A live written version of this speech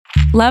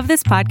Love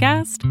this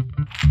podcast?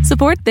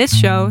 Support this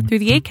show through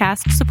the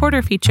Acast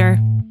supporter feature.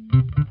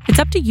 It's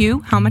up to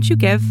you how much you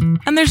give,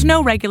 and there's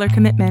no regular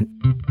commitment.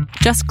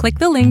 Just click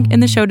the link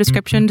in the show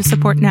description to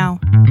support now.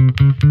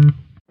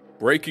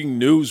 Breaking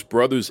news,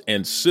 brothers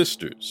and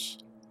sisters.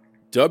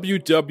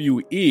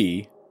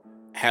 WWE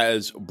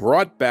has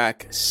brought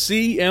back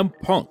CM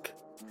Punk.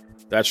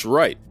 That's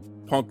right.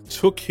 Punk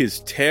took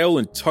his tail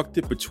and tucked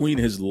it between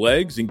his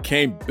legs and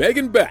came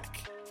begging back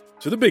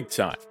to the big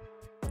time.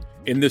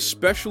 In this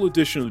special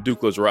edition of the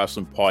Duke Loves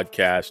Rasslin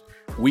podcast,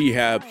 we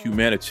have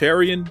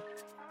humanitarian,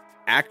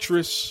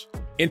 actress,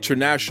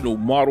 international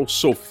model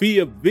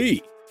Sophia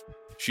V.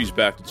 She's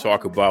back to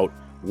talk about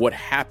what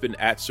happened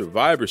at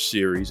Survivor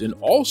Series and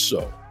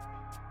also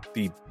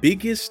the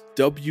biggest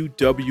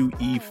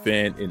WWE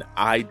fan in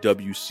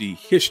IWC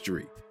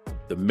history,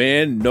 the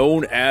man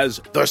known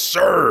as The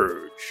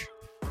Surge.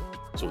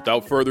 So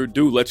without further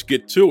ado, let's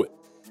get to it.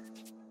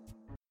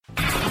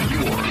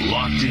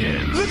 Locked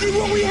in. Look at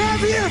what we have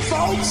here,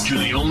 folks. To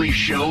the only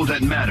show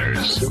that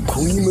matters. The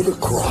cream of the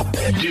crop.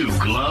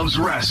 Duke Loves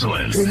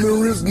Rasslin. And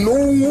there is no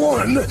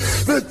one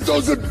that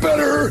does it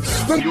better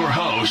than your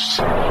host.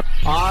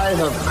 I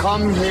have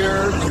come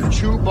here to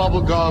chew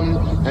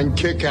bubblegum and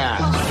kick ass.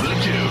 The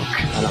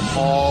Duke. And I'm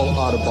all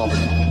out of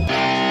bubblegum.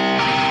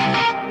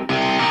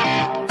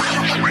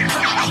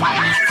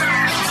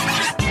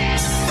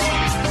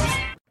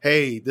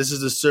 Hey, this is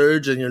The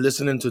Surge, and you're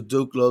listening to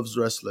Duke Loves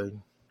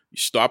Wrestling. You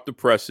stop the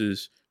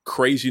presses,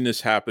 craziness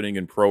happening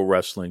in pro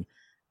wrestling.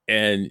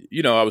 And,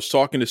 I was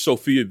talking to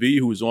Sophia V,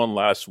 who was on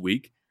last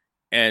week,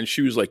 and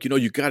she was like,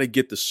 you got to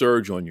get The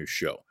Surge on your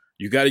show.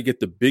 You got to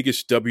get the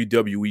biggest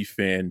WWE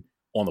fan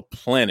on the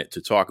planet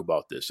to talk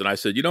about this. And I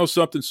said,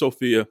 something,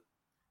 Sophia?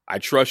 I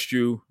trust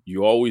you.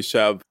 You always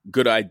have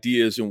good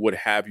ideas and what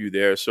have you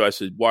there. So I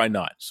said, why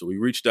not? So we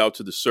reached out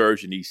to The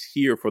Surge, and he's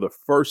here for the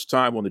first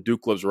time on the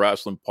Duke Loves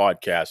Rasslin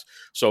podcast.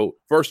 So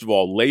first of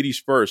all, ladies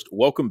first,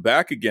 welcome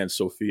back again,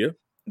 Sophia.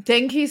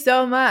 Thank you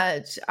so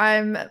much.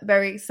 I'm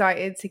very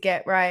excited to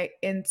get right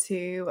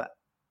into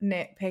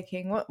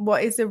nitpicking.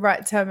 What is the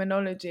right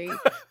terminology?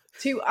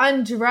 To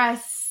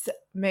undress,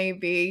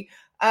 maybe.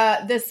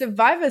 The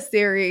Survivor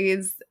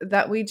Series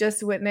that we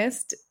just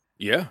witnessed.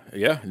 Yeah.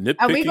 Nitpicking,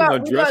 and we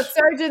got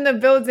Surge in the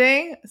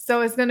building,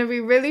 so it's going to be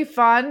really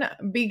fun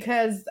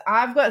because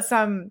I've got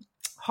some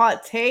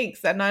hot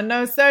takes, and I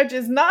know Surge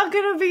is not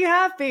going to be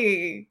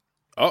happy.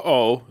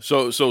 Uh-oh.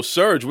 So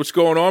Surge, what's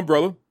going on,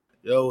 brother?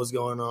 Yo, what's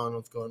going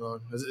on?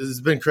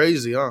 It's been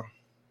crazy, huh?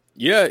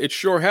 Yeah, it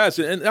sure has.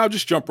 And I'll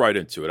just jump right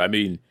into it. I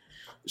mean,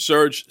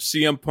 Surge,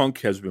 CM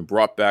Punk has been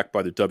brought back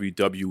by the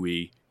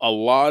WWE. A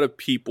lot of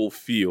people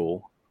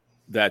feel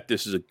that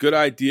this is a good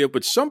idea,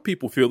 but some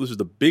people feel this is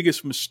the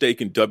biggest mistake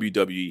in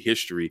WWE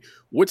history.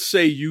 What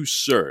say you,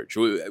 Surge?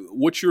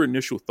 What's your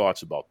initial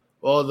thoughts about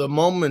that? Well, the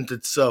moment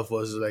itself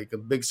was like a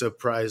big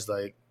surprise.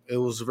 Like, they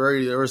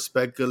were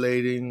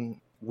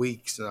speculating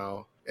weeks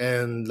now.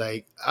 And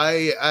like,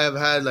 I've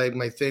had like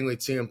my thing with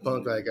CM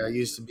Punk. Like, I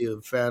used to be a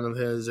fan of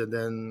his, and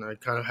then I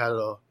kind of had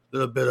a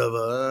little bit of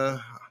I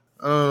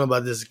don't know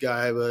about this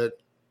guy, but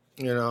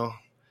and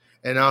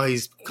now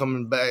he's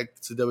coming back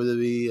to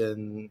WWE,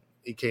 and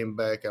he came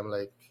back. I'm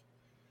like,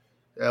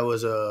 that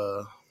was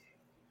a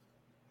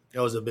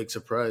big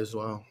surprise.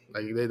 Wow.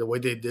 Like, the way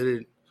they did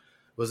it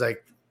was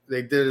like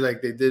they did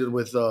it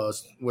with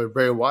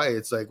Bray Wyatt.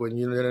 It's like when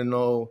you didn't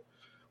know,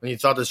 when you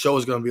thought the show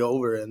was gonna be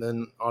over, and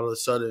then all of a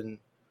sudden,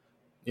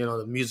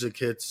 the music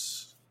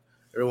hits,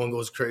 everyone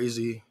goes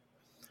crazy,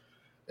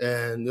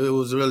 and it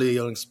was really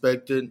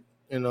unexpected.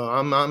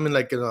 I'm in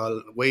like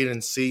a wait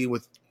and see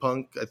with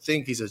Punk. I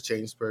think he's a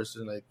changed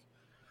person. Like,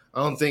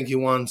 I don't think he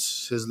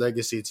wants his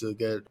legacy to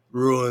get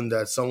ruined,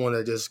 that someone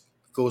that just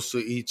goes to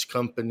each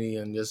company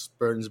and just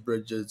burns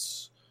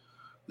bridges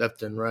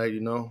left and right,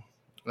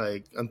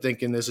 Like, I'm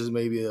thinking this is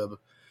maybe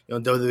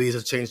WWE is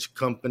a changed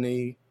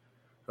company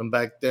from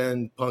back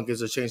then. Punk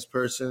is a changed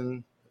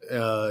person,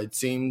 it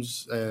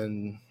seems.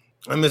 And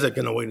I'm just like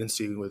going to wait and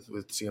see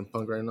with CM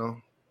Punk right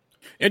now.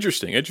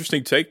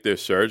 Interesting take there,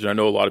 Serge. I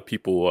know a lot of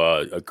people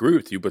agree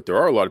with you, but there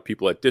are a lot of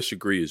people that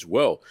disagree as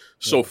well.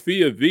 Yeah.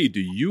 Sophia V, do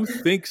you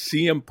think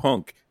CM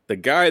Punk, the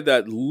guy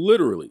that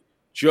literally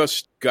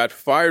just got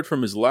fired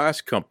from his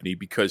last company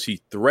because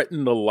he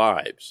threatened the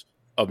lives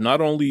of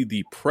not only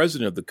the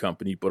president of the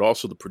company, but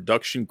also the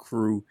production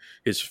crew,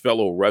 his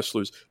fellow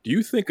wrestlers, do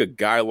you think a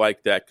guy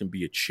like that can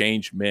be a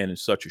changed man in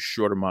such a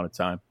short amount of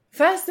time?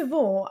 First of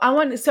all, I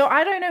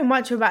don't know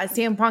much about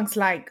CM Punk's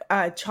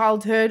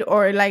childhood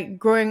or like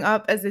growing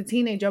up as a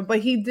teenager, but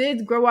he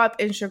did grow up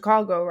in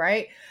Chicago,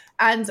 right?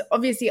 And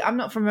obviously I'm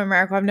not from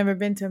America. I've never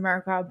been to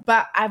America,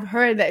 but I've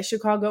heard that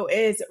Chicago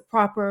is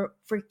proper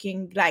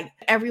freaking, like,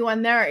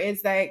 everyone there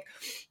is like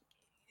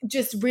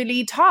just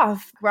really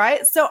tough,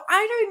 right? So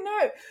I don't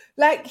know.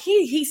 Like,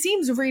 he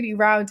seems really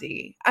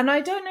rowdy, and I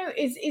don't know,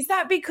 is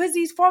that because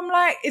he's from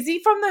is he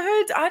from the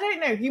hood? I don't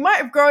know. He might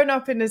have grown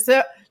up in a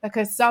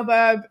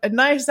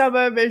nice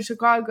suburb in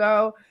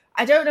Chicago.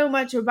 I don't know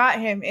much about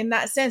him in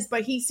that sense,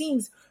 but he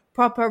seems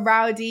proper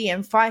rowdy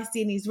and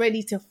feisty, and he's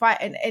ready to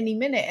fight at any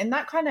minute. And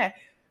that kind of,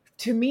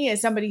 to me,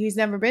 as somebody who's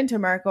never been to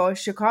America or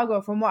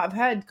Chicago, from what I've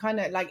heard, kind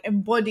of like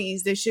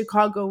embodies the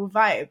Chicago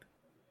vibe.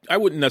 I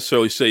wouldn't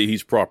necessarily say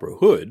he's proper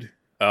hood.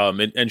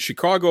 And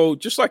Chicago,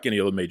 just like any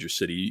other major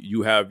city,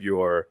 you have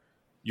your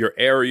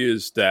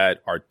areas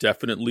that are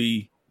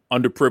definitely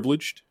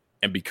underprivileged.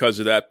 And because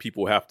of that,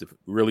 people have to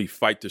really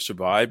fight to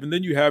survive. And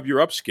then you have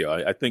your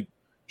upscale. I think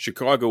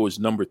Chicago is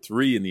number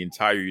 3 in the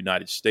entire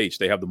United States.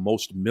 They have the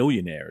most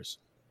millionaires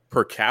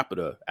per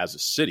capita as a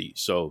city.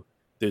 So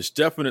there's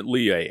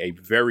definitely a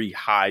very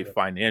high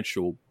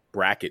financial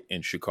bracket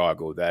in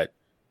Chicago that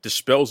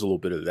dispels a little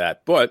bit of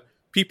that. But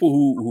people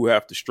who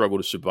have to struggle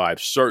to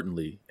survive,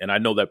 certainly. And I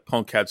know that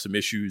Punk had some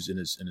issues in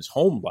his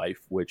home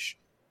life, which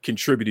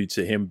contributed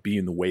to him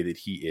being the way that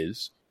he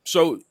is.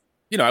 So,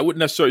 I wouldn't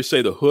necessarily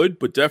say the hood,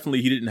 but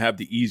definitely he didn't have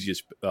the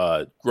easiest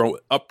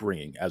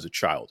upbringing as a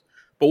child.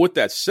 But with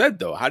that said,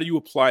 though, how do you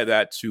apply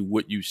that to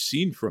what you've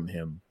seen from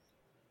him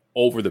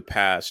over the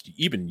past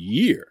even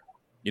year?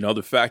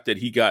 The fact that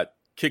he got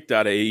kicked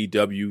out of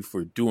AEW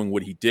for doing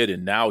what he did,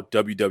 and now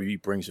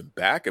WWE brings him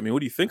back. I mean,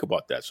 what do you think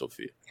about that,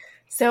 Sophia?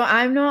 So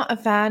I'm not a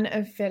fan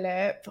of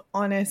Philip,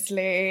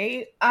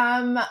 honestly.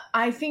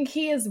 I think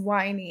he is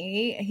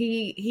whiny.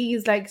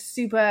 He's like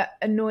super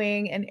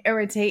annoying and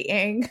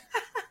irritating.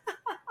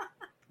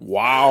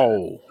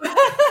 Wow.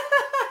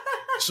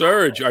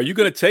 Serge, are you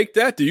going to take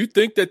that? Do you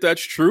think that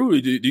that's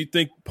true? Do you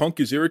think Punk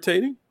is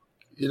irritating?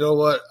 You know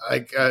what?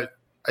 I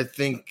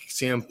think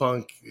CM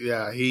Punk,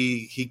 yeah,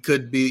 he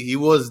could be. He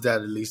was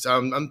that at least.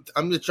 I'm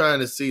just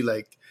trying to see,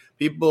 like,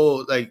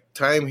 people, like,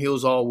 time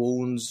heals all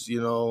wounds.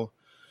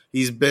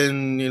 He's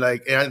been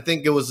like, and I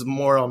think it was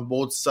more on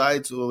both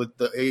sides with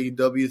the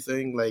AEW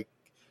thing. Like,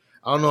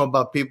 I don't know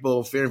about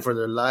people fearing for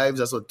their lives.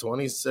 That's what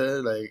Tony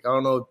said. Like, I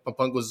don't know if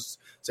Punk was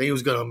saying he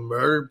was gonna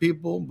murder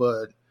people,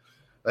 but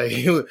like,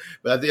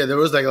 but I think there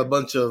was like a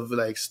bunch of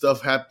like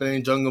stuff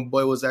happening. Jungle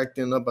Boy was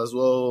acting up as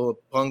well.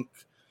 Punk,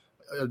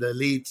 the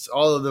Elites,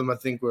 all of them, I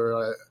think,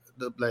 were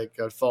like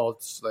at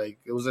faults. Like,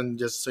 it wasn't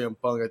just CM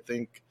Punk, I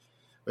think,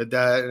 with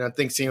that. And I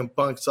think CM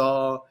Punk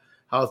saw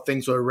how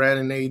things were ran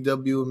in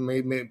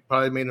AEW,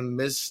 probably made him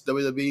miss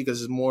WWE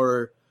because it's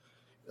more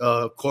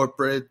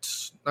corporate,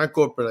 not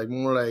corporate, like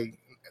more like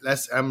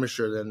less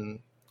amateur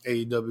than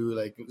AEW.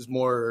 Like, it was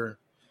more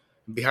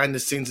behind the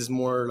scenes, is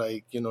more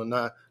like,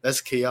 not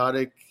less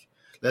chaotic,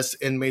 less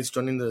inmates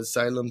running the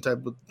asylum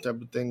type of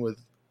thing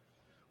with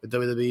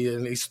WWE.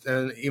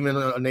 And even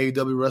an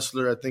AEW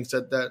wrestler, I think,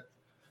 said that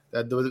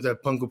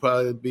Punk will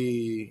probably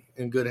be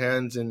in good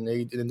hands in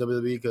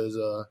WWE because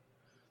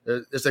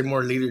there's like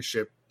more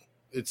leadership,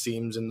 it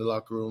seems, in the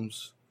locker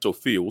rooms.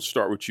 Sophia, we'll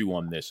start with you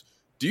on this.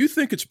 Do you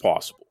think it's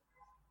possible?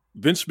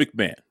 Vince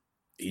McMahon,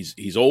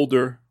 he's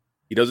older.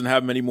 He doesn't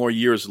have many more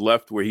years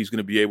left where he's going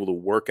to be able to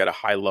work at a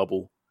high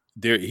level.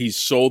 He's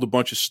sold a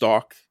bunch of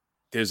stock.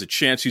 There's a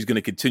chance he's going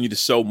to continue to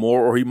sell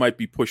more, or he might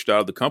be pushed out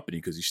of the company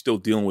because he's still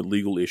dealing with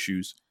legal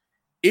issues.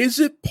 Is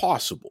it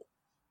possible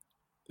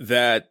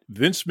that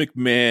Vince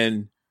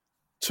McMahon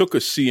took a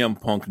CM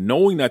Punk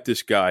knowing that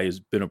this guy has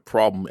been a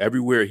problem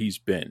everywhere he's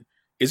been?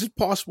 Is it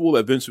possible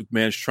that Vince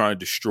McMahon is trying to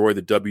destroy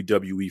the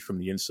WWE from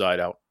the inside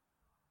out?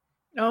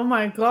 Oh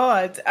my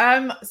God.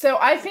 So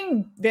I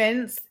think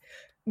Vince,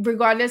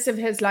 regardless of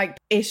his like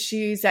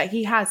issues that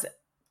he has,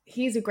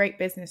 he's a great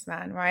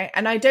businessman, right?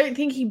 And I don't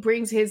think he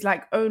brings his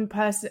like own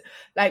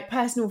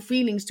personal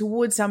feelings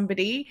towards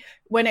somebody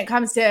when it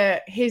comes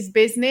to his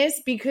business,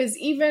 because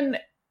even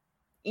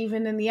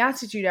in the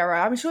Attitude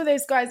Era, I'm sure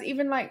there's guys,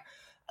 even like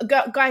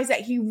guys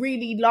that he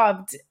really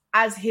loved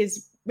as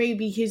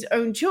maybe his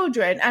own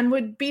children, and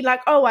would be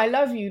like, oh, I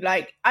love you.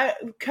 Like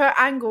Kurt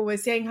Angle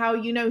was saying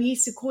how, he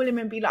used to call him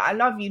and be like, I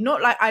love you.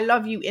 Not like I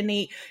love you in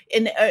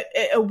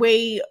a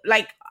way,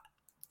 like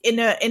in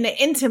an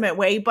intimate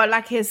way, but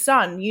like his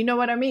son, you know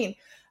what I mean?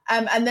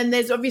 And then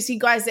there's obviously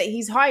guys that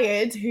he's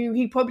hired who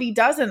he probably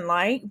doesn't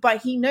like,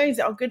 but he knows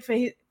are good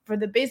for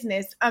the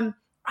business. I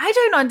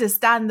don't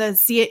understand the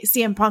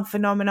CM Punk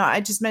phenomena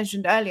I just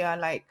mentioned earlier,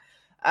 like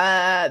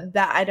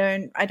that I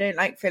don't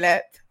like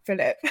Philip.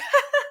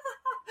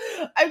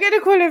 I'm going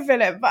to call him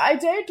Philip, but I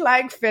don't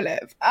like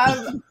Philip.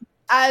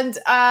 And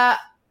I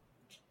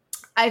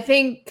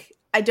think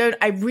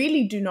I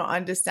really do not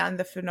understand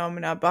the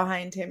phenomena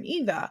behind him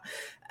either.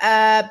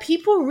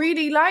 People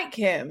really like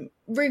him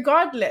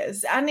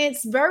regardless. And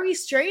it's very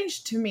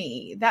strange to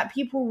me that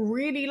people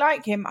really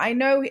like him. I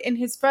know in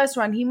his first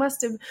run, he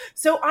must have.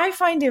 So I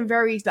find him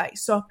very like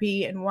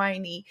soppy and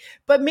whiny,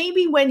 but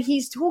maybe when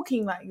he's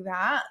talking like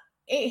that,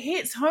 it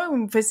hits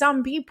home for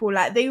some people.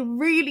 Like they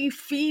really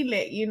feel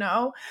it,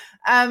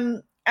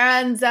 and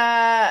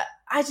I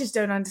just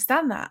don't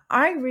understand that.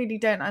 I really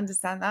don't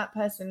understand that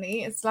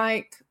personally. It's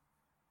like,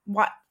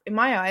 what, in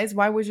my eyes,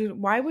 why would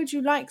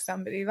you like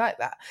somebody like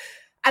that?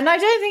 And I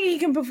don't think he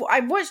can perform.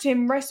 I've watched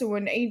him wrestle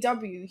in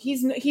AEW.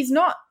 He's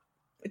not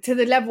to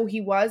the level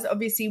he was.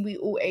 Obviously, we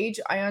all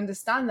age. I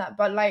understand that.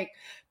 But like,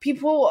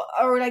 people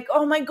are like,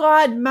 oh my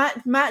God,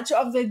 match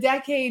of the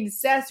decade,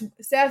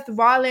 Seth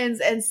Rollins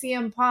and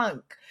CM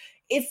Punk.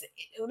 it's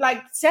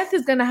like Seth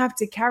is gonna have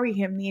to carry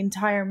him the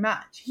entire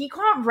match. He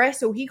can't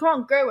wrestle, he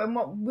can't go, and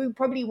what we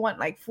probably want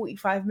like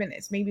 45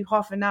 minutes, maybe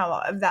half an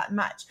hour of that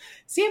match.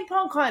 CM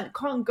Punk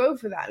can't go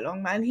for that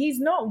long, man. He's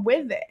not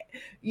with it,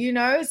 you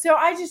know. So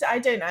I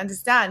don't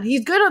understand.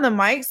 He's good on the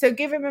mic, so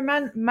give him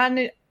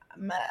a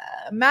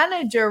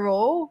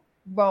managerial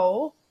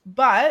role,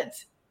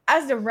 but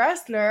as a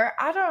wrestler,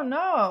 I don't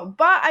know.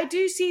 But I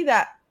do see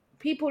that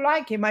people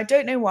like him. I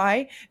don't know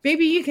why.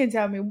 Maybe you can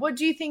tell me. What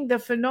do you think the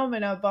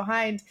phenomena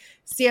behind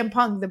CM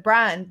Punk, the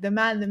brand, the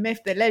man, the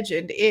myth, the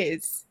legend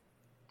is?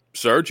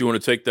 Serge, you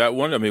want to take that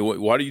one? I mean,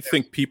 why do you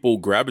think people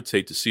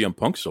gravitate to CM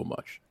Punk so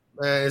much?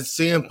 Man,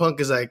 CM Punk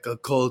is like a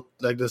cult,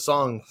 like the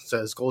song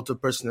says, cult of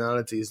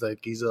personalities. Like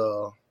he's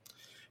a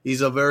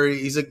guy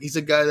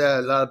that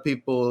a lot of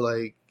people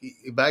like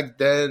back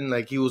then.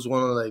 Like he was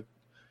one of like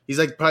he's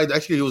like probably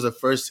actually he was the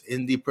first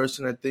indie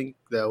person I think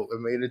that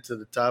made it to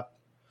the top,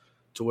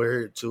 to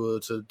where to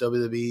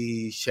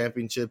WWE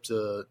championship,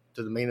 to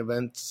the main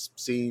event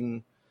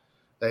scene.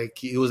 Like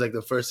he was like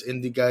the first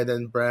indie guy.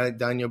 Then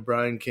Daniel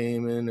Bryan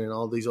came in, and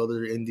all these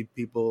other indie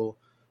people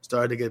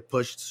started to get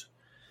pushed.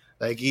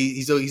 Like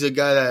he's a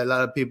guy that a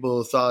lot of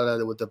people thought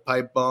that with the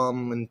pipe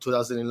bomb in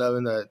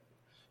 2011 that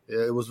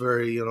it was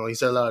very, you know, he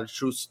said a lot of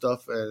truth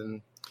stuff.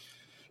 And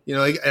you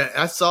know,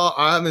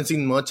 I haven't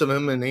seen much of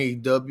him in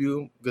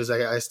AEW because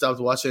I stopped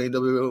watching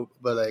AEW,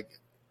 but like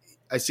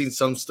I seen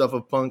some stuff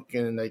of Punk,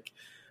 and like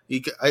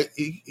I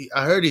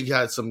heard he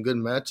had some good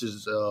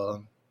matches,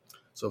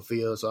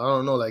 Sophia. So I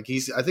don't know. Like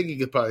I think he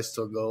could probably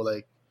still go.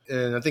 Like,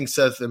 and I think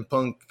Seth and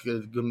Punk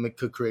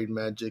could create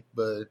magic,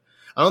 but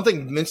I don't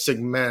think Vince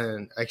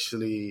McMahon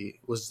actually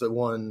was the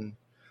one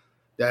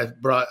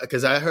that brought.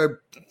 Because I heard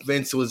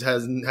Vince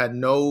had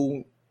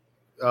no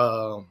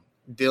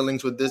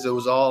dealings with this. It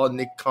was all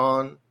Nick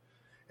Khan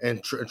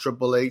and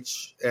Triple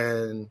H,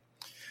 and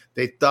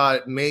they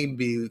thought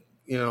maybe,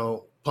 you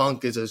know,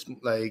 Punk is just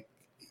like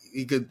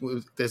he could,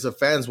 because the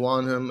fans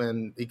want him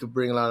and he could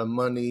bring a lot of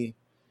money.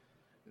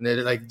 And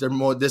they're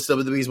more, this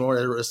WWE is more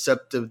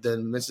receptive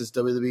than Vince's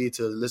WWE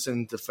to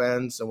listen to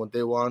fans and what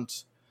they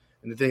want.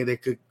 And they think they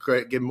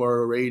could get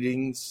more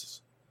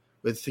ratings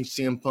with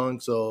CM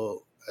Punk.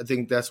 So I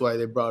think that's why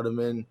they brought him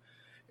in.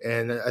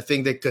 And I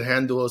think they could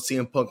handle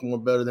CM Punk more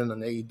better than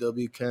an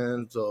AEW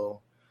can.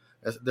 So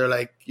they're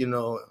like, you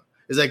know,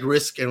 it's like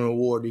risk and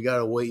reward. You got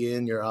to weigh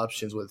in your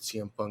options with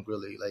CM Punk,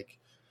 really. Like,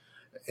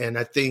 and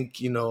I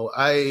think, you know,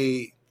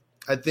 I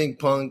think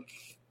Punk,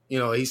 you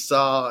know,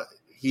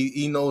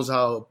 he knows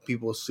how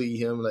people see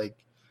him, like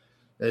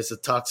as a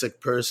toxic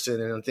person,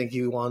 and I think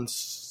he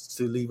wants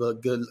to leave a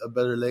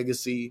better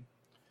legacy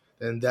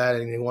than that,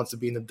 and he wants to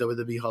be in the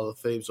WWE Hall of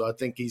Fame. So I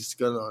think he's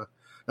gonna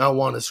not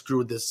want to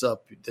screw this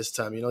up this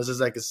time. You know, this is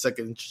like a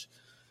second chance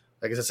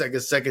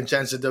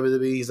at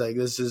WWE. He's like,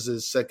 this is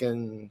his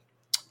second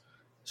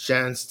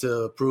chance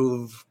to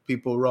prove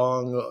people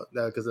wrong,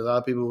 because a lot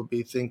of people would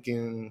be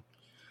thinking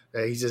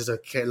that he's just a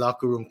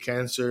locker room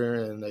cancer,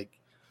 and like,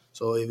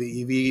 so if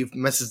he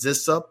messes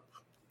this up,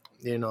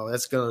 you know,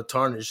 that's gonna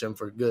tarnish him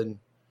for good.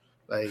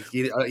 Like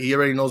he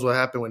already knows what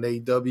happened with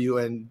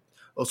AEW and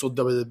also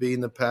WWE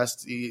in the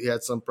past. He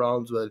had some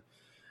problems, but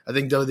I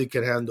think WWE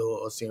can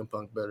handle a CM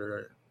Punk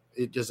better,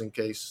 just in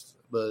case.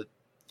 But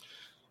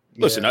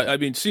yeah. Listen, I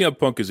mean, CM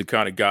Punk is the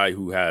kind of guy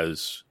who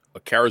has a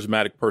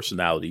charismatic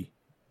personality.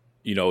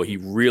 You know, he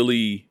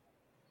really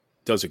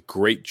does a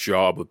great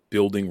job of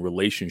building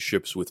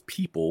relationships with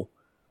people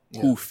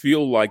who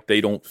feel like they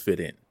don't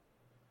fit in.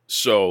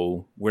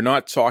 So we're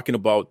not talking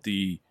about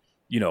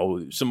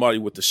somebody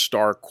with the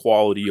star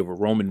quality of a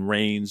Roman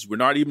Reigns. We're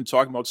not even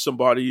talking about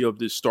somebody of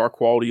the star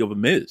quality of a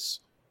Miz.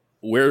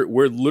 We're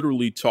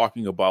literally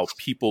talking about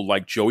people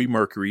like Joey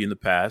Mercury in the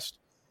past.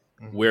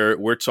 Mm-hmm.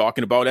 We're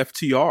talking about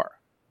FTR.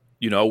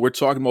 You know, we're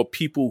talking about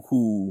people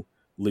who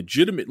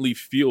legitimately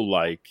feel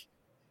like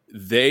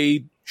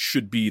they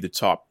should be the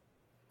top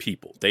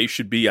people. They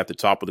should be at the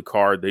top of the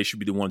card. They should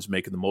be the ones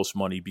making the most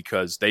money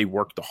because they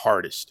work the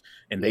hardest,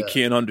 and they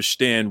can't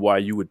understand why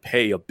you would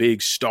pay a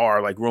big star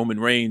like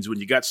Roman Reigns when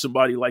you got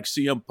somebody like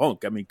CM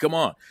Punk. I mean, come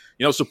on.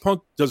 You know, so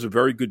Punk does a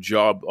very good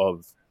job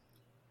of,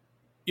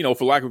 you know,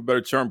 for lack of a better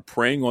term,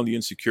 preying on the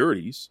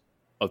insecurities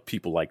of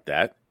people like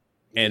that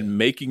and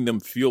making them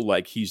feel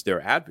like he's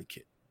their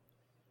advocate.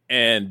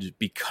 And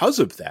because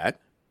of that,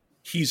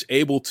 he's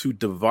able to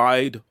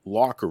divide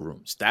locker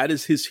rooms. That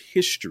is his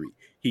history.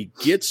 He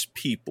gets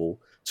people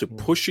to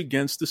push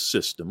against the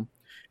system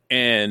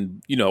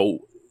and, you know,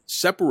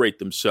 separate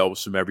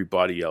themselves from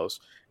everybody else,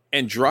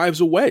 and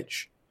drives a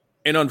wedge.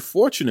 And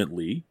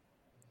unfortunately,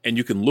 and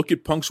you can look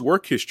at Punk's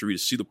work history to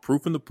see the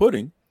proof in the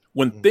pudding,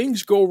 when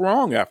things go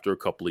wrong after a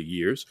couple of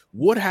years,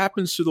 what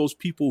happens to those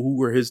people who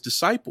were his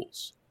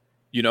disciples?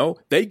 You know,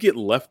 they get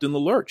left in the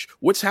lurch.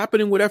 What's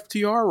happening with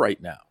FTR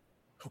right now?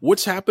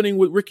 What's happening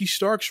with Ricky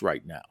Starks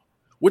right now?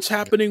 What's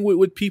happening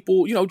with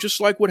people, you know, just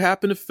like what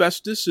happened to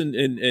Festus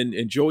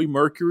and Joey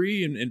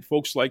Mercury and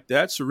folks like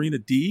that, Serena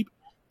Deeb?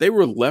 They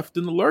were left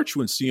in the lurch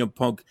when CM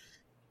Punk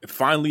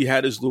finally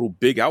had his little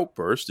big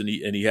outburst and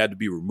he had to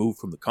be removed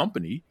from the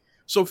company.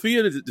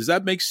 Sophia, does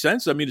that make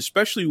sense? I mean,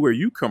 especially where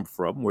you come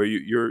from, where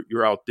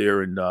you're out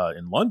there in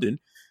London,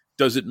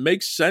 does it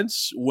make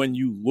sense when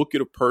you look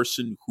at a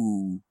person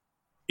who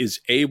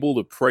is able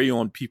to prey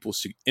on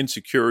people's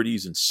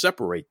insecurities and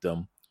separate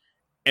them,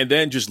 and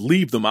then just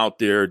leave them out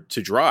there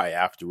to dry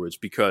afterwards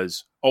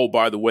because, oh,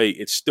 by the way,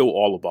 it's still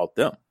all about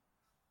them?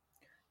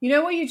 You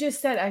know what you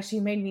just said actually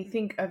made me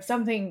think of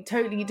something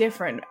totally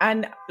different.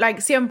 And like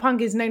CM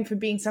Punk is known for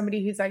being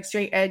somebody who's like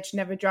straight edge,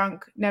 never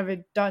drunk, never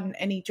done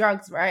any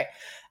drugs, right?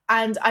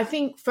 And I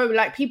think for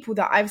like people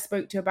that I've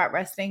spoke to about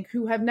wrestling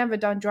who have never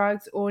done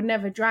drugs or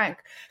never drank,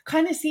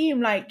 kind of see him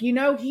like, you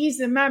know, he's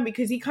the man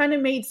because he kind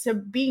of made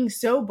being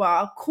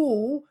sober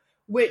cool,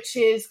 which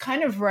is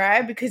kind of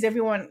rare because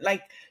everyone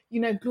like, you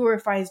know,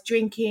 glorifies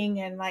drinking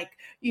and like,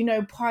 you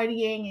know,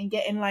 partying and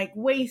getting like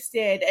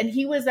wasted. And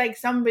he was like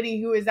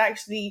somebody who was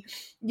actually,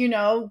 you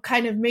know,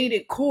 kind of made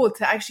it cool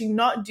to actually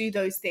not do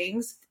those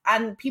things.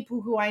 And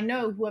people who I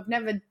know who have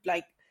never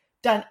like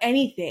done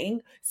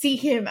anything see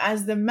him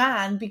as the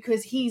man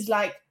because he's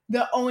like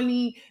the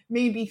only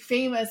maybe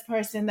famous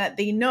person that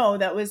they know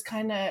that was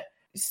kind of,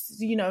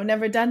 you know,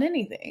 never done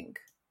anything.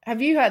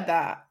 Have you heard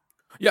that?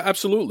 Yeah,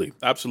 absolutely.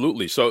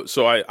 Absolutely. So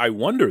I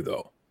wonder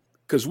though,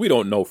 because we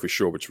don't know for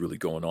sure what's really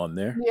going on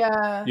there.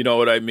 Yeah. You know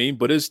what I mean?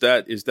 But is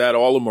that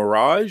all a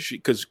mirage?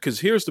 Because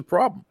here's the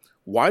problem.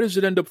 Why does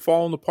it end up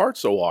falling apart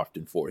so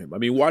often for him? I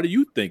mean, why do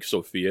you think,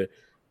 Sophia,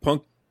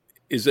 Punk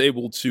is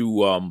able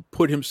to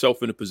put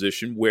himself in a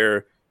position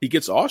where he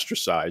gets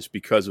ostracized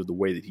because of the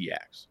way that he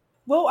acts?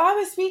 Well, I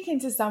was speaking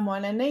to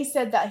someone and they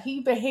said that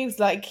he behaves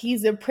like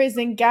he's a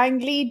prison gang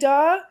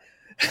leader.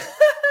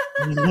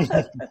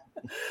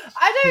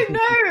 I don't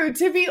know,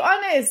 to be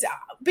honest,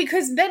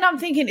 because then I'm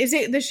thinking, is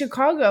it the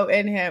Chicago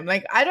in him?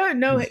 Like, I don't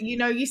know. You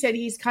know, you said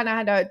he's kind of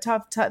had a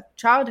tough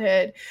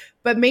childhood,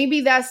 but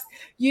maybe that's,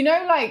 you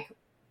know, like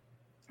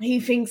he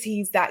thinks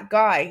he's that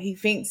guy. He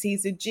thinks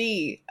he's a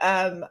G.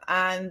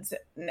 And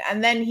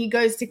then he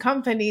goes to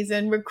companies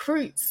and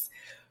recruits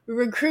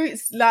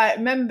like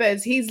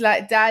members. He's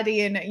like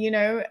daddy and, you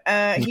know,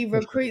 he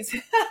recruits.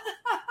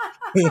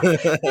 He's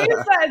like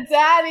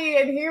daddy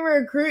and he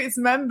recruits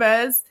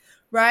members,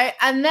 right?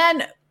 And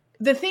then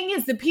the thing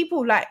is, the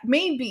people like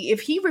maybe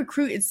if he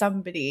recruited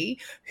somebody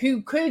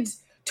who could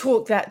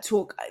talk that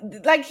talk,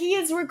 like he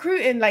is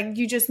recruiting, like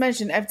you just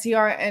mentioned,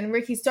 FTR and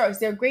Ricky Starks,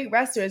 they're great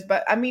wrestlers.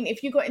 But I mean,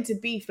 if you got into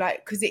beef,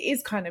 like, because it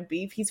is kind of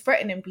beef, he's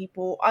threatening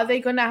people. Are they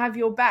going to have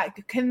your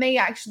back? Can they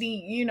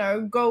actually, you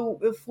know, go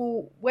the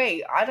full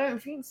way? I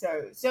don't think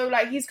so. So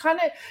like,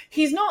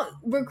 he's not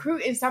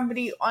recruiting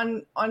somebody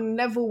on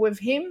level with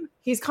him.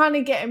 He's kind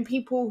of getting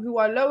people who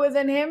are lower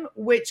than him,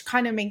 which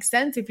kind of makes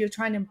sense if you're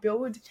trying to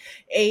build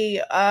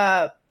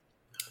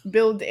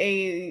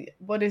a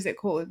what is it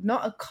called?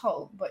 Not a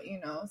cult, but you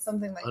know,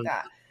 something like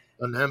that.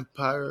 An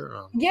empire.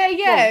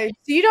 Yeah. So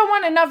you don't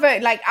want another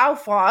like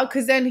alpha,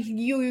 because then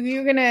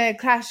you're gonna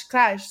clash.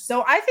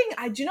 So I think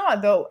do you know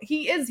what though?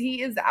 He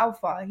is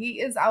alpha. He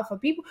is alpha.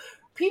 People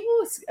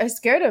are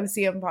scared of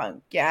CM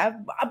Punk, yeah,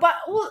 but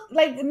well,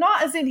 like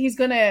not as in he's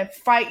gonna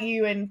fight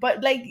you,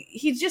 but like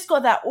he's just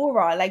got that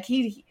aura. Like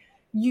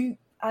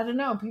I don't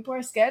know. People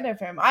are scared of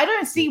him. I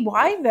don't see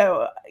why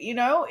though. You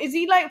know, is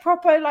he like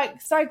proper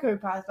like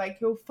psychopath? Like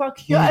he'll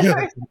fuck you?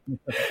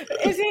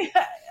 Is he?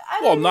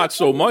 Well, not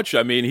so much.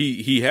 I mean,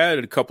 he had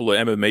a couple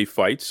of MMA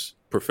fights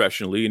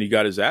professionally, and he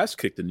got his ass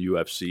kicked in the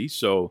UFC.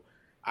 So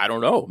I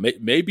don't know.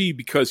 Maybe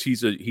because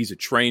he's a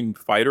trained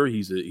fighter.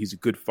 He's a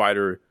good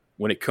fighter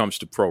when it comes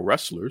to pro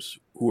wrestlers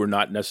who are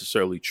not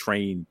necessarily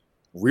trained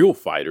real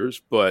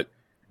fighters. But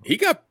he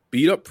got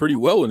beat up pretty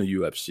well in the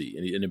UFC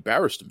and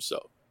embarrassed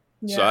himself.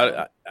 Yeah.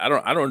 So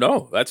I don't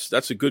know.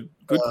 That's a good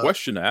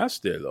question to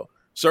ask there though.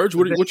 Serge,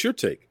 what's your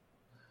take?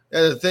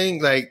 Yeah, the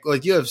thing like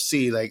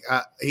UFC, like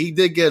he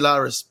did get a lot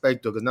of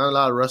respect though, because not a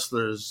lot of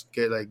wrestlers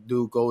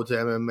do go to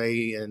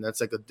MMA, and that's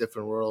like a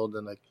different world.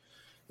 And like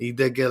he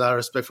did get a lot of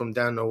respect from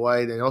Dana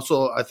White, and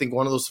also I think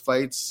one of those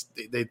fights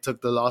they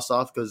took the loss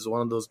off because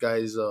one of those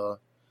guys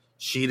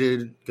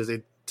cheated because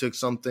they took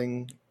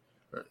something,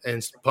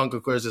 and Punk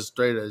of course is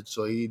straight edge,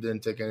 so he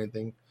didn't take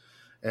anything.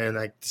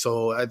 And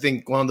so I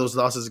think one of those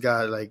losses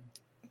got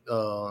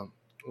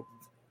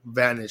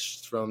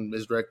vanished from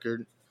his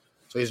record.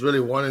 So he's really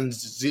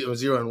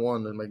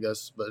 0-1, I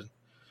guess. But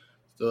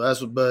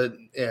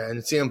yeah.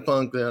 And CM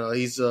Punk,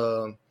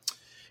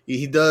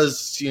 he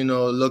does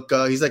look.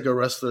 He's like a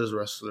wrestler's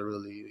wrestler.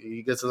 Really,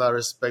 he gets a lot of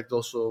respect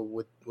also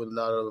with a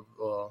lot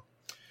of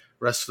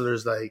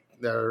wrestlers that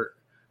are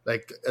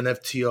like an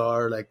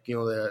FTR,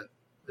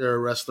 they're a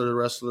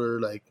wrestler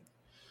like.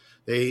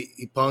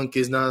 Punk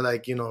is not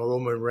like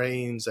Roman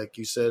Reigns, like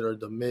you said, or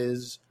The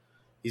Miz.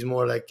 He's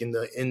more like in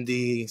the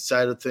indie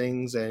side of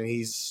things, and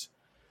he's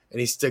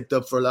sticked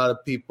up for a lot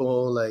of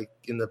people like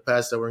in the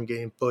past that weren't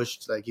getting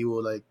pushed. Like he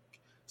will like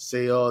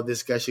say, "Oh,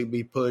 this guy should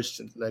be pushed,"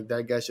 like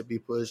that guy should be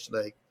pushed.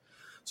 Like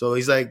so,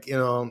 he's like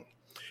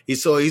he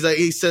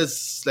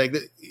says like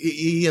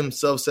he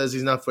himself says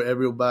he's not for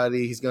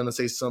everybody. He's gonna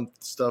say some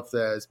stuff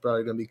that is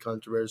probably gonna be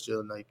controversial,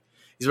 and like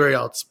he's very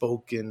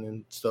outspoken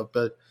and stuff,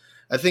 but.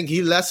 I think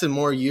he lasted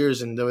more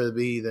years in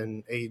WWE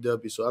than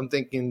AEW. So I'm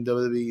thinking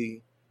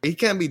WWE. He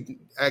can't be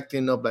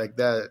acting up like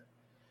that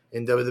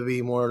in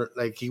WWE more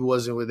like he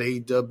wasn't with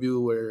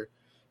AEW, where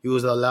he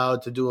was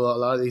allowed to do a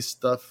lot of these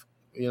stuff.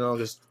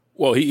 Just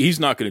Well, he's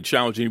not going to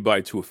challenge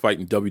anybody to a fight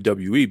in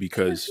WWE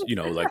because,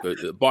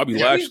 Bobby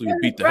Lashley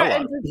would beat the hell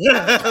out of him.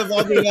 Yeah,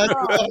 Bobby Lashley.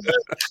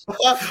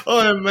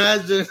 Oh,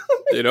 imagine.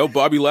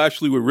 Bobby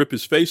Lashley would rip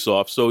his face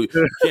off. So you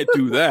can't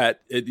do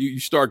that. You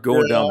start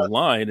going down the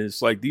line, and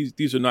it's like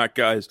these are not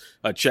guys,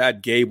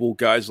 Chad Gable,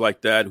 guys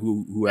like that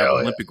who have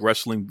Olympic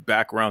wrestling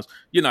backgrounds.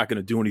 You're not going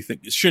to do anything.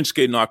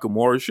 Shinsuke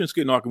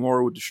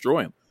Nakamura would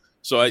destroy him.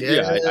 So, I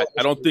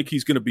don't think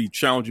he's going to be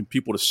challenging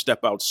people to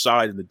step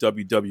outside in the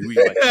WWE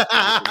like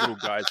the little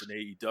guys in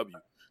AEW.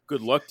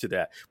 Good luck to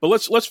that. But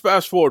let's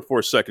fast forward for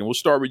a second. We'll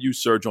start with you,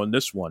 Serge, on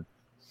this one.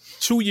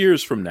 2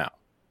 years from now,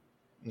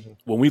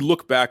 when we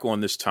look back on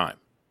this time,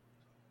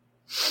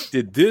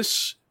 did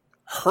this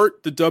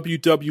hurt the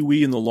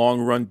WWE in the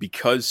long run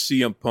because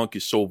CM Punk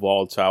is so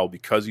volatile,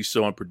 because he's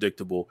so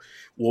unpredictable?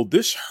 Will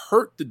this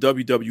hurt the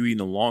WWE in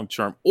the long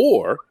term,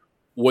 or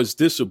was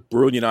this a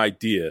brilliant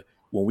idea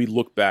when we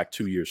look back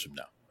 2 years from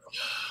now?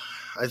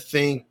 I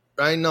think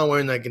right now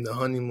we're in the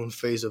honeymoon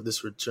phase of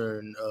this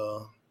return.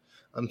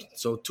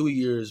 So 2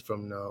 years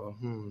from now,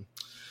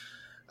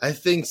 I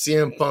think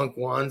CM Punk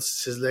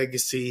wants his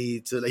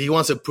legacy he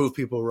wants to prove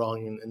people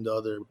wrong in the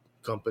other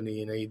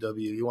company in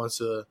AEW. He wants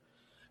to,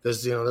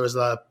 because there was a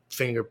lot of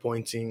finger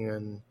pointing,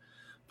 and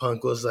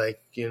Punk was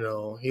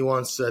he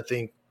wants to, I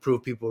think,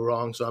 prove people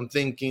wrong. So I'm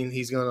thinking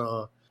he's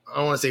gonna, I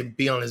don't want to say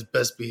be on his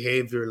best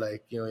behavior,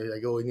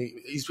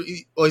 he's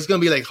gonna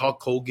be like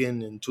Hulk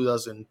Hogan in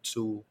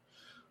 2002.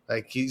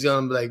 He's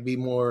gonna be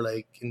more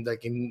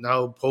in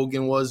how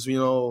Hogan was,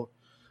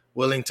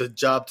 willing to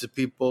job to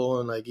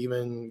people, and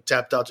even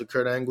tapped out to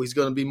Kurt Angle. He's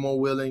gonna be more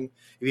willing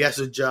if he has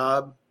a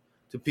job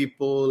to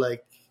people.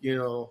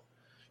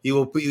 He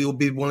will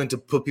be willing to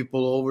put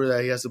people over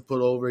that he has to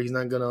put over. He's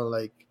not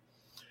gonna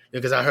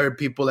because I heard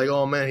people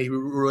oh man, he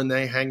ruined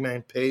that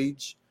Hangman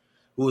Page,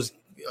 who was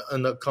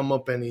on the come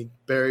up, and he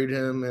buried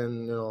him,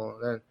 and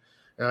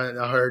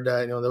I heard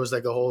that there was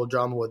a whole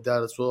drama with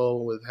that as well,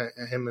 with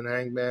him and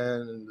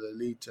Hangman and the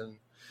Elite, and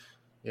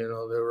they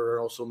were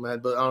also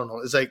mad. But I don't know.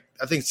 It's I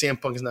think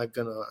CM Punk is not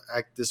gonna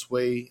act this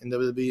way in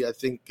WWE. I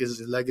think his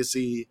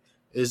legacy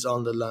is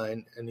on the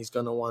line, and he's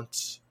gonna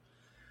want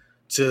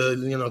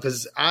to,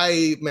 because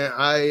I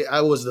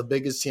was the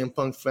biggest CM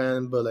Punk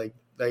fan, but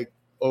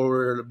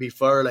over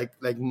before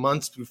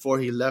months before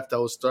he left, I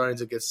was starting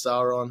to get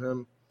sour on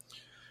him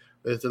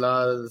with a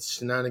lot of the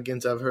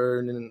shenanigans I've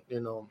heard, and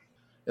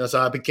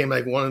so I became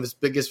one of his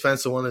biggest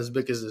fans, so one of his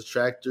biggest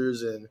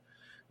detractors. And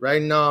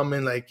right now I'm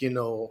in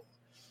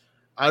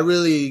I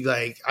really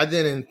I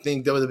didn't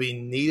think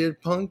WWE needed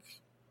Punk,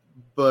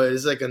 but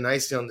it's a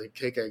icing on the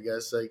cake, I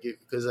guess,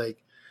 because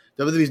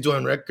WWE's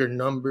doing record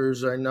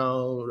numbers right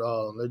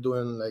now. They're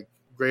doing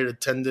great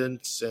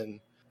attendance, and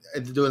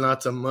they're doing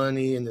lots of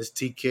money, and this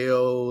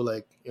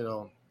TKO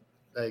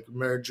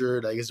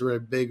merger it's really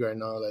big right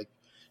now.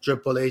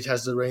 Triple H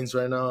has the reins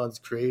right now. It's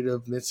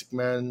creative. Vince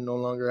McMahon no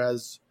longer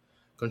has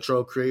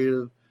control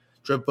creative.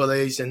 Triple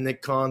H and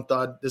Nick Khan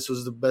thought this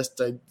was the best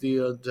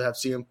idea to have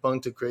CM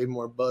Punk to create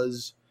more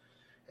buzz.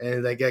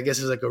 And I guess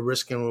it's a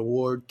risk and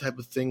reward type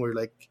of thing where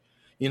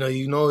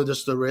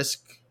just the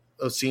risk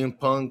of CM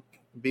Punk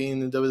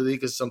being in WWE,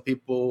 because some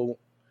people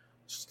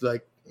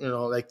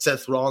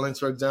Seth Rollins,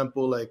 for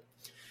example,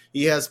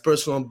 he has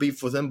personal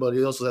beef with him, but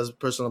he also has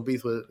personal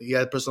beef with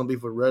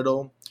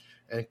Riddle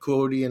and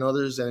Cody and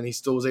others, and he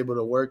still was able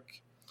to work.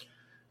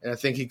 And I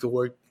think he could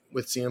work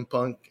with CM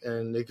Punk,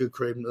 and they could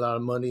create a lot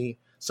of money,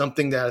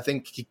 something that I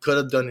think he could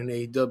have done in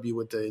AEW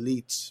with the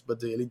Elites, but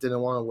the Elite didn't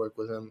want to work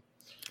with him.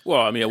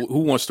 Well, I mean, who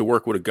wants to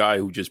work with a guy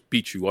who just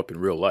beats you up in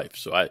real life?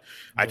 So I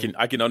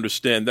can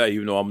understand that,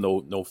 even though I'm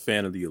no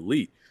fan of the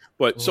Elite.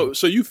 But so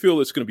you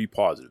feel it's going to be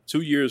positive.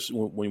 2 years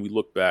when we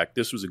look back,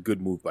 this was a good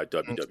move by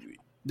WWE.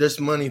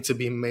 There's money to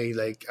be made.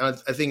 I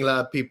think a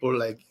lot of people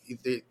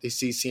they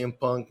see CM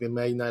Punk, they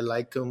may not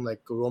like him.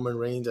 Roman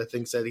Reigns, I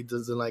think, said he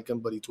doesn't like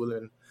him, but he's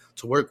willing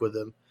to work with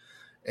him.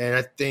 And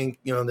I think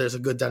there's a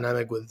good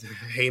dynamic with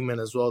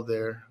Heyman as well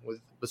there.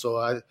 There's a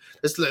lot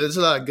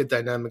of good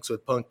dynamics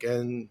with Punk,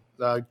 and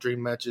a lot of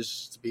dream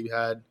matches to be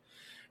had.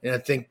 And I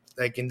think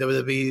in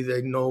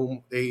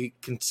WWE they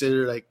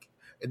consider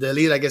the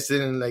Elite, I guess,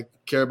 didn't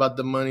care about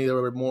the money. They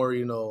were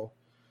more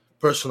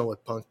personal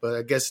with Punk. But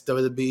I guess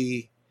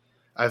WWE,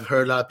 I've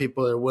heard a lot of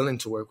people are willing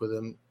to work with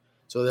him.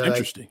 So they're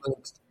interesting.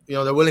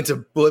 They're willing to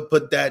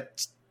put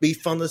that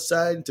beef on the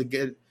side to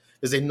get,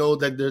 because they know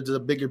that there's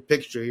a bigger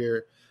picture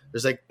here.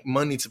 There's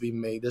money to be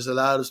made. There's a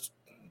lot of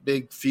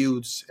big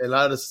feuds, a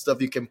lot of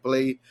stuff you can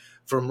play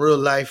from real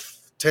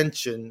life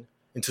tension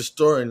into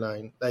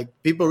storyline.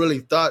 People really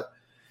thought,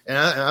 and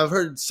I've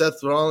heard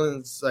Seth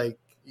Rollins,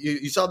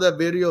 you saw that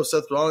video of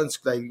Seth Rollins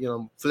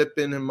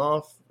flipping him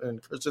off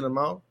and cursing him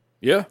out.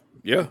 Yeah.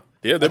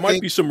 There might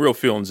be some real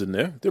feelings in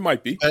there. There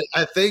might be.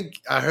 I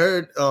think I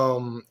heard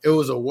it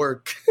was a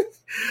work.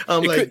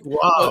 I'm like,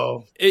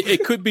 wow.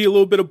 It could be a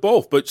little bit of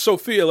both. But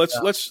Sophia,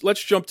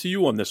 let's jump to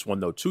you on this one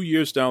though. 2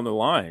 years down the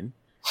line,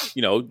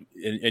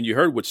 and you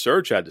heard what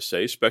Serge had to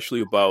say,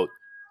 especially about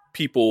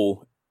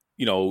people.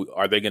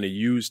 Are they going to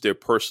use their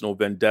personal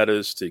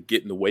vendettas to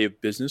get in the way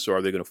of business, or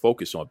are they going to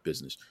focus on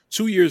business?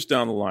 2 years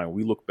down the line,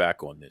 we look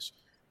back on this.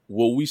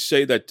 Will we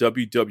say that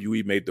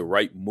WWE made the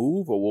right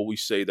move, or will we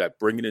say that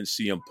bringing in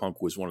CM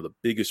Punk was one of the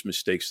biggest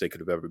mistakes they could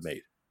have ever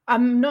made?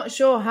 I'm not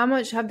sure how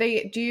much have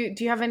they. Do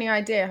you have any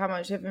idea how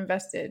much they've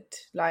invested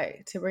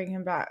to bring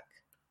him back?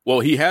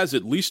 Well, he has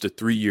at least a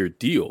 3-year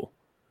deal,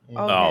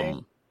 Okay.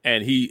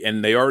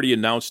 and they already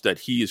announced that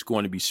he is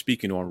going to be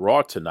speaking on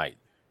Raw tonight.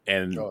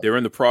 And they're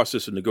in the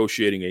process of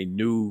negotiating a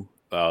new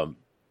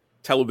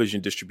television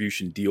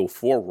distribution deal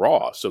for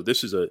Raw. So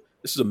this is a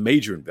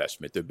major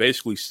investment. They're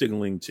basically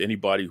signaling to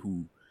anybody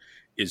who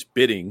is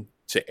bidding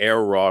to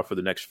air Raw for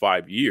the next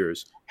 5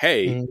 years,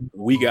 hey,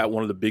 we got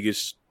one of the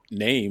biggest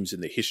names in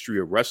the history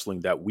of wrestling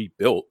that we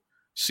built,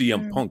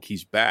 CM Punk.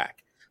 He's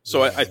back.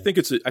 So I think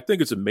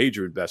it's a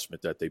major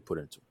investment that they put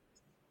into it.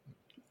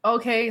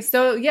 Okay,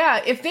 so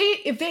yeah, if they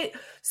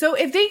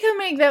can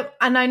make them,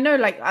 and I know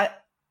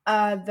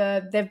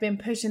they've been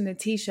pushing the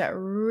t-shirt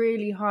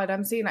really hard.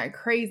 I'm seeing like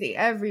crazy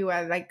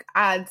everywhere, like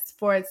ads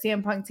for a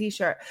CM Punk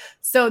t-shirt.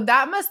 So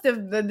that must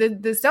have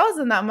the sales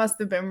in that must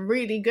have been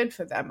really good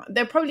for them.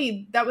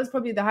 That was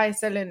probably the highest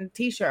selling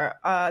t-shirt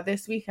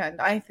this weekend,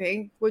 I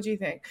think. What do you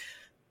think?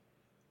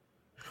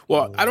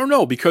 Well, I don't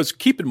know, because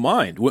keep in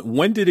mind,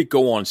 when did it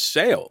go on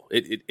sale?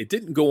 It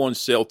didn't go on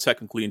sale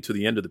technically until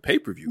the end of the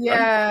pay-per-view.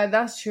 Yeah, right?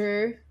 That's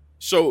true.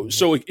 So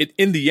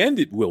in the end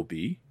it will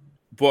be,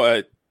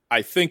 but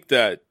I think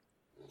that,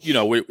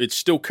 it's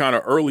still kind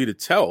of early to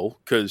tell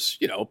because,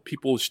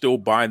 people are still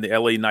buying the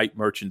LA Knight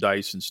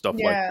merchandise and stuff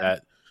like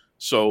that.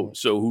 So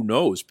who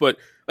knows? But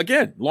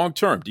again, long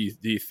term, do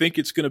you think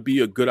it's going to be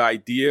a good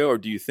idea, or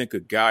do you think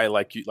a guy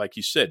like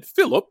you said,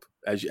 Philip,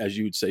 as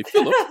you would say,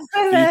 Philip,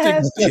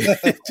 do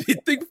you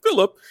think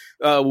Philip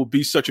will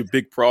be such a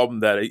big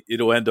problem that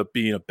it'll end up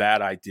being a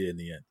bad idea in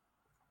the end?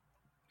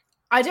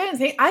 I don't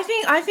think. I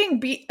think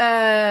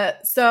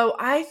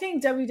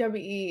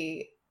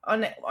WWE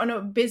on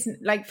a business,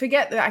 like,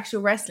 forget the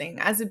actual wrestling,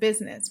 as a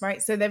business,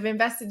 right? So they've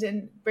invested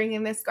in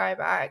bringing this guy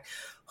back.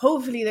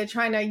 Hopefully they're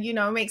trying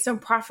to, make some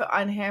profit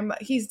on him.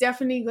 He's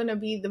definitely going to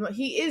be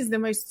he is the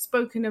most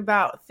spoken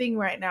about thing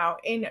right now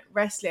in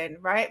wrestling,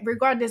 right?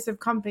 Regardless of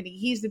company,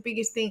 he's the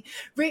biggest thing.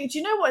 Do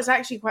you know what's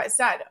actually quite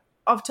sad?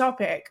 Off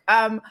topic.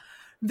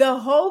 The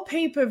whole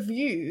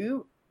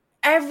pay-per-view,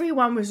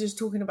 everyone was just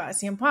talking about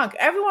CM Punk.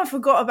 Everyone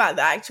forgot about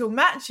the actual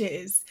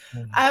matches.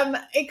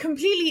 It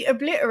completely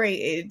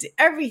obliterated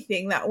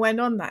everything that went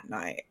on that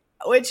night,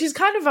 which is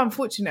kind of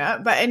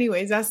unfortunate. But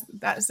anyways,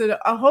 that's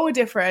a whole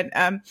different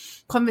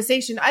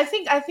conversation. I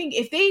think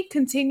if they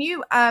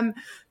continue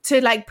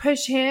to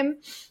push him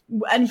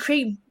and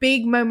create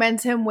big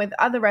momentum with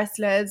other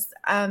wrestlers,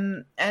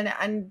 and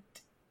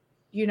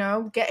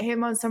get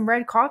him on some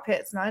red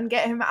carpets, man.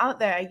 Get him out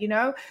there,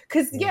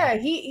 because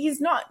he's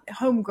not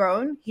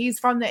homegrown. He's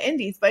from the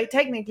Indies, but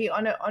technically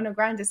on a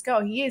grander scale,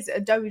 he is a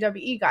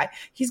WWE guy.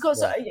 He's got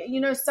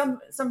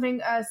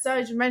something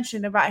Serge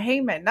mentioned about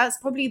Heyman. That's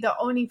probably the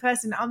only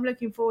person I'm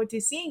looking forward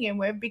to seeing him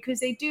with, because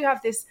they do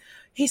have this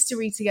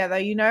history together,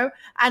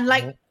 and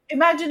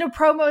imagine the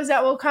promos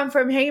that will come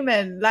from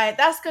Heyman. Like,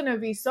 that's gonna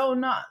be so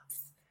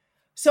nuts.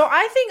 So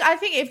I think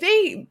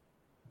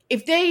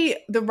if the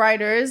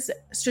writers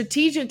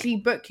strategically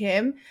book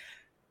him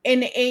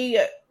in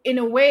a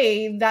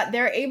way that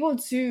they're able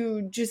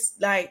to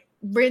just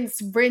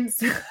rinse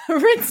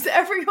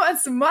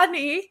everyone's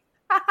money,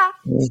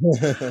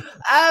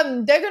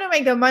 they're gonna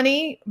make the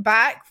money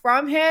back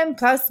from him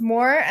plus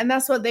more, and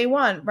that's what they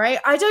want, right?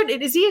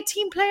 Is he a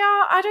team player?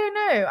 I don't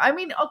know. I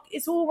mean,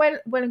 it's all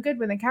well and good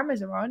when the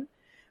cameras are on,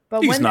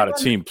 but he's not a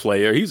team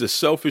player. He's a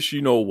selfish,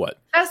 what?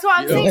 That's what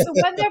I'm saying. So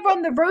when they're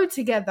on the road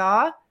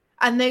together,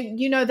 and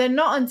they're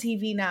not on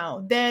TV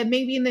now, they're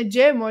maybe in the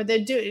gym, or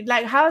they're doing,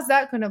 how's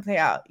that going to play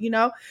out,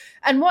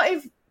 And what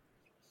if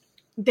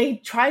they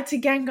try to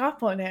gang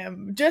up on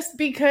him? Just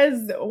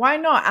because, why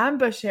not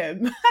ambush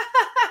him?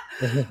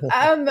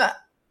 How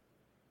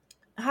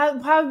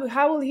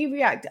will he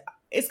react?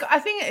 I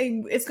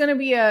think it's going to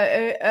be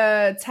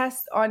a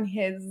test on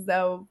his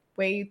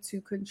way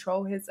to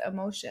control his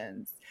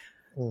emotions.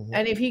 Mm-hmm.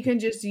 And if he can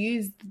just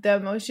use the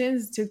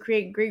emotions to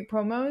create great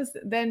promos,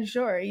 then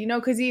sure,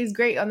 because he is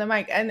great on the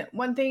mic. And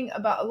one thing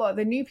about a lot of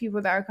the new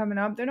people that are coming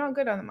up, they're not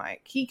good on the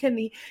mic. He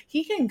can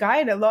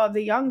guide a lot of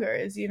the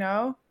youngers,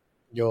 Yo,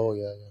 yeah.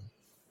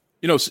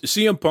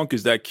 CM Punk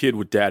is that kid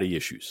with daddy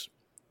issues.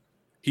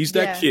 He's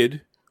that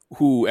kid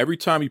who every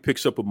time he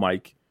picks up a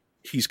mic,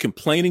 he's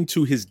complaining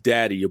to his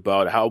daddy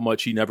about how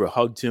much he never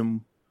hugged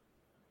him,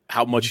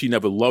 how much he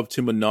never loved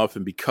him enough,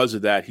 and because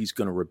of that, he's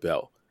going to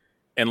rebel.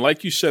 And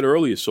like you said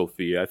earlier,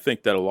 Sophia, I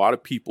think that a lot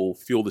of people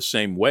feel the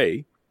same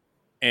way.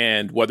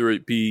 And whether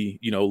it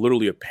be,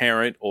 literally a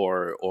parent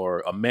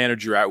or a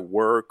manager at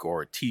work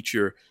or a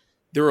teacher,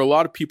 there are a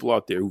lot of people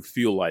out there who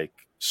feel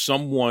like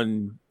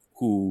someone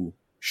who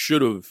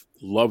should have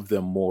loved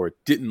them more,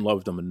 didn't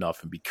love them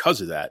enough. And because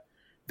of that,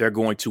 they're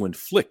going to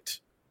inflict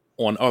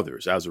on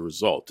others as a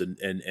result.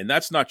 And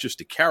that's not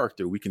just a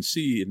character. We can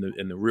see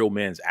in the real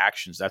man's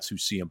actions, that's who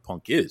CM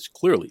Punk is.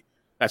 Clearly,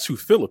 that's who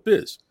Philip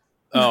is.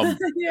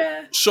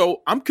 Yeah.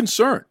 So I'm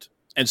concerned.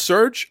 And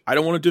Serge, I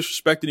don't want to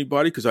disrespect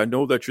anybody because I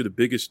know that you're the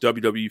biggest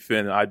WWE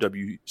fan in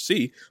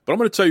IWC, but I'm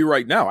going to tell you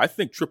right now, I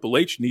think Triple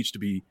H needs to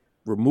be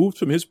removed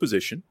from his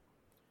position.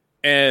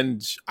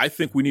 And I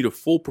think we need a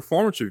full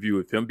performance review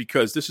of him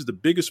because this is the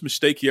biggest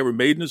mistake he ever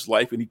made in his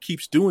life, and he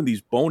keeps doing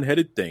these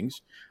boneheaded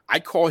things.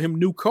 I call him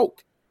New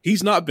Coke.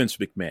 He's not Vince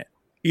McMahon.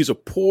 He's a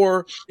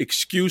poor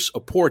excuse, a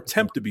poor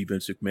attempt to be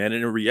Vince McMahon. And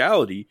in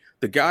reality,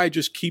 the guy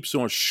just keeps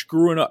on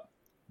screwing up.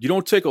 You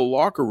don't take a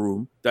locker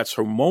room that's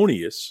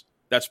harmonious,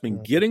 that's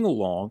been getting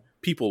along,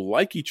 people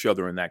like each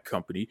other in that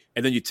company,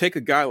 and then you take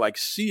a guy like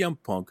CM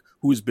Punk,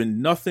 who has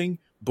been nothing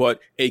but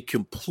a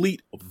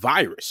complete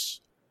virus,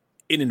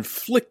 and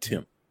inflict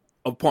him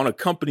upon a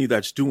company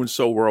that's doing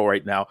so well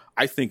right now.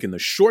 I think in the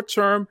short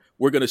term,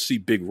 we're going to see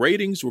big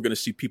ratings. We're going to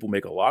see people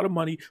make a lot of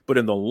money. But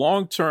in the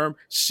long term,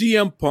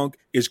 CM Punk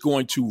is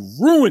going to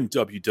ruin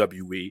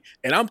WWE.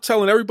 And I'm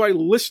telling everybody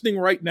listening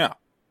right now,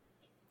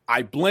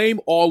 I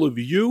blame all of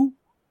you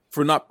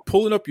for not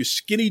pulling up your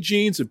skinny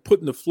jeans and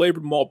putting the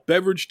flavored malt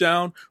beverage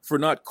down, for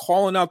not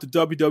calling out the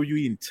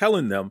WWE and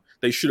telling them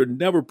they should have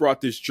never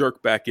brought this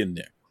jerk back in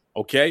there.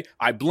 Okay,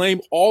 I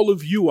blame all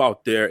of you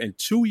out there. And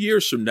 2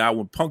 years from now,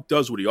 when Punk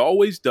does what he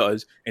always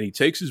does, and he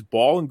takes his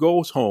ball and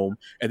goes home,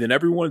 and then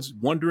everyone's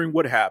wondering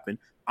what happened,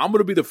 I'm going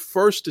to be the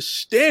first to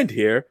stand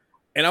here,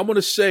 and I'm going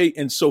to say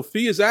in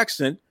Sophia's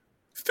accent,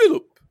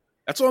 Philip.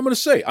 That's all I'm going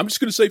to say. I'm just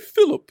going to say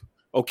Philip,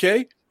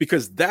 okay?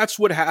 Because that's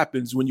what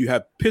happens when you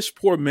have piss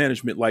poor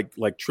management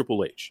like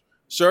Triple H.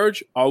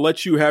 Serge, I'll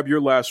let you have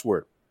your last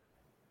word.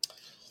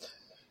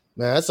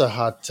 Man, that's a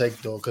hot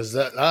take though, because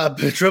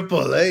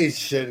Triple H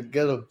should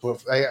get a.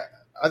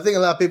 I think a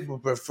lot of people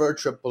prefer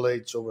Triple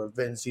H over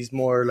Vince. He's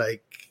more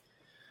like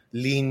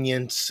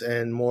lenient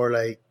and more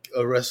like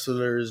a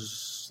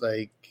wrestler's,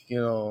 like,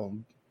 you know,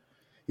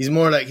 he's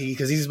more like he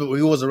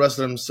was a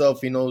wrestler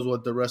himself. He knows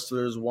what the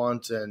wrestlers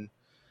want, and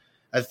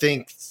I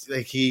think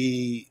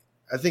CM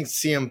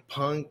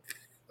Punk.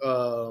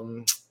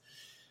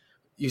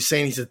 You're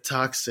saying he's a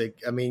toxic.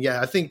 I mean, yeah,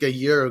 I think a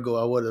year ago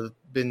I would have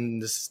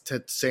been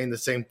saying the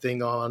same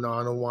thing. I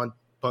don't want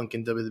Punk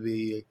in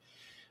WWE,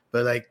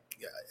 but like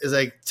it's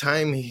like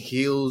time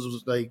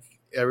heals like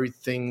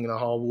everything,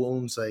 all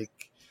wounds. Like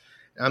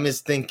I'm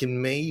just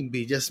thinking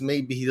maybe, just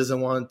maybe, he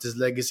doesn't want his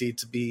legacy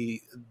to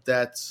be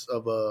that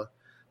of a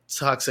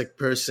toxic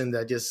person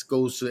that just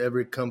goes to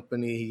every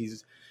company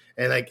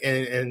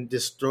and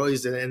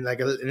destroys it, and like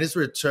in his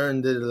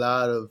return did a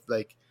lot of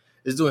like.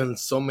 Is doing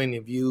so many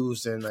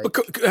views and like.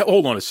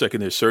 Hold on a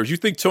second there, Serge. You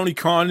think Tony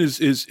Khan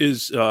is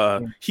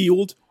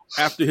healed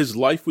after his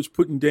life was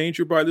put in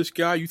danger by this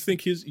guy? You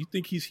think he's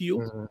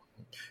healed? Mm-hmm.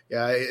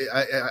 Yeah,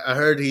 I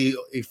heard he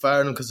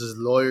fired him because his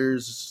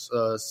lawyers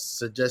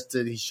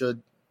suggested he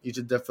should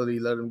definitely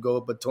let him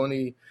go. But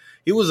Tony,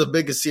 he was the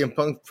biggest CM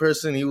Punk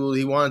person. He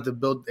wanted to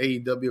build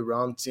AEW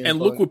around CM Punk. And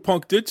look what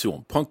Punk did to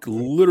him. Punk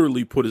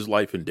literally put his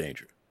life in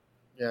danger.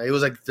 Yeah, he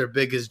was like their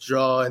biggest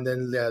draw, and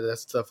then that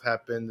stuff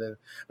happened. And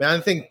I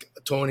think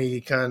Tony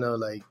kind of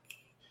like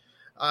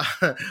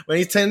when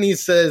he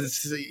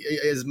says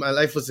my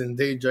life was in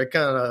danger. I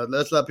kind of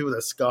there's a lot of people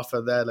that scoff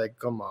at that. Like,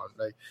 come on,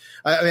 like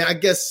I mean, I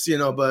guess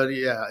but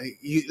yeah,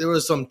 there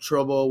was some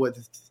trouble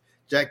with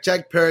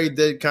Jack Perry.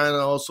 Did kind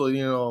of also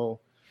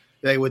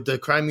like with the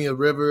Crimea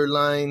River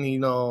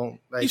line,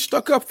 like he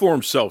stuck up for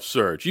himself,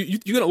 Serge. You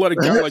gonna let a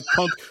guy like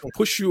Punk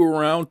push you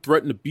around,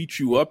 threaten to beat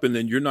you up, and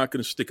then you're not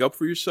gonna stick up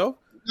for yourself?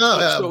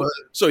 No,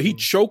 so he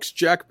chokes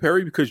Jack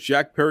Perry because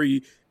Jack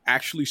Perry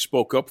actually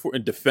spoke up for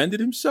and defended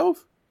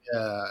himself?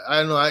 Yeah, I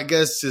don't know. I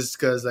guess it's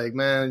because, like,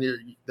 man, you're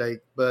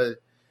like, but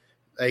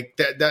like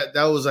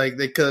that was like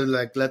they could have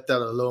like left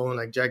that alone.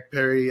 Like Jack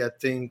Perry, I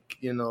think,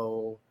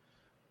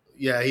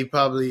 yeah, he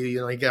probably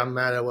he got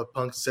mad at what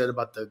Punk said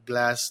about the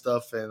glass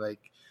stuff, and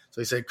like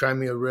so he said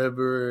Crimea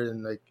River,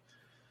 and like.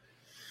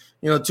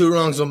 Two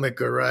wrongs don't make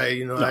a right.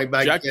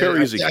 Jack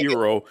Perry is a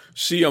hero.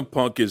 CM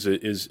Punk is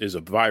a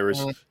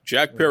virus.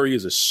 Jack Perry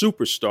is a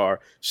superstar.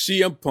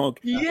 CM Punk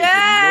is a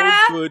no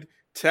good,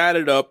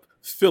 tatted up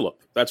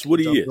Philip. That's what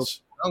he is.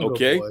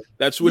 Okay,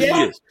 that's what he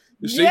is.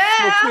 You see,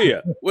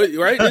 Sophia,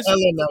 right?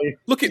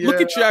 Look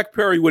at Jack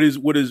Perry with his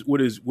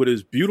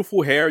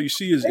beautiful hair. You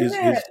see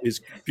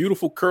his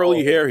beautiful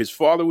curly hair. His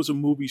father was a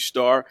movie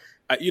star.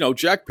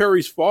 Jack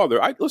Perry's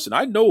father. I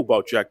know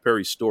about Jack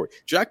Perry's story.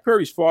 Jack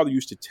Perry's father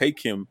used to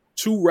take him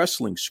to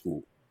wrestling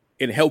school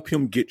and help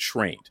him get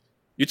trained.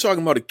 You're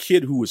talking about a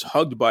kid who was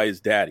hugged by his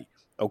daddy.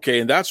 Okay,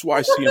 and that's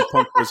why CM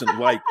Punk doesn't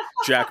like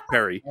Jack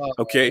Perry.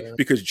 Okay,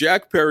 because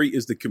Jack Perry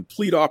is the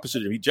complete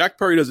opposite of him. Jack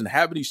Perry doesn't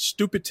have any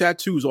stupid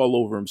tattoos all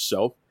over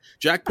himself.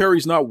 Jack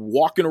Perry's not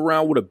walking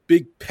around with a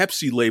big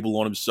Pepsi label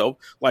on himself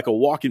like a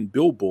walking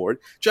billboard.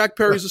 Jack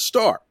Perry's a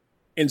star.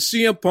 And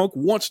CM Punk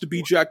wants to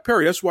be Jack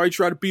Perry. That's why he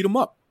tried to beat him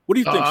up. What do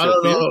you think, I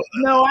don't Sophia? know.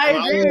 No, I I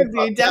don't agree know with you.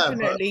 about that,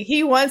 Definitely.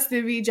 He wants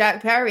to be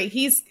Jack Perry.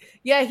 He's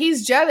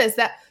jealous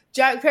that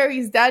Jack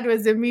Perry's dad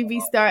was a movie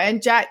star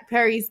and Jack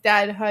Perry's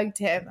dad hugged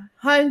him.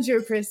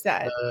 100%.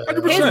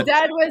 100%. His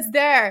dad was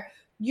there,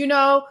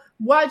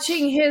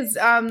 watching his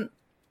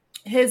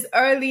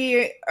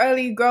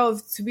early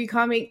growth to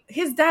becoming.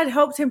 His dad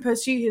helped him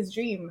pursue his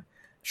dream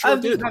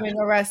of becoming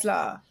a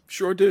wrestler.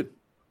 Sure did.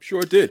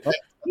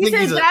 He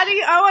said,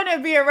 Daddy, I want to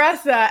be a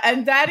wrestler,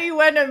 and Daddy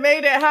went and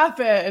made it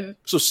happen.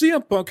 So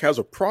CM Punk has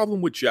a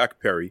problem with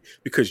Jack Perry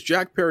because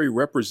Jack Perry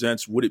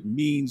represents what it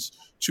means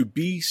to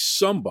be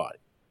somebody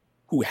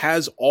who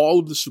has all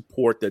of the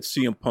support that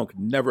CM Punk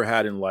never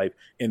had in life.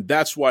 And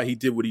that's why he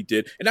did what he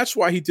did. And that's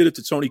why he did it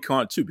to Tony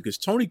Khan, too, because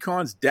Tony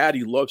Khan's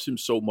daddy loves him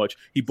so much,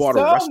 he bought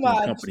a wrestling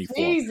company for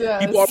him.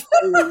 He bought a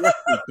whole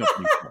wrestling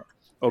company for him.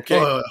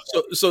 Okay?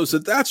 So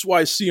that's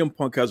why CM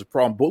Punk has a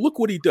problem. But look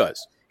what he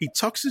does. He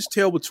tucks his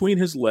tail between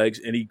his legs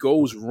and he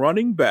goes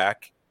running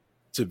back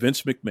to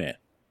Vince McMahon,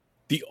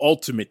 the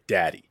ultimate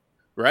daddy,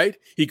 right?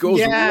 He goes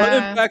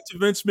running back to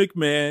Vince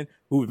McMahon,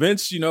 who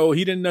Vince, he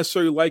didn't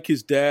necessarily like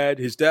his dad.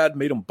 His dad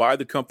made him buy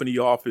the company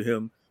off of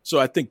him. So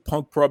I think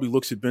Punk probably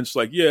looks at Vince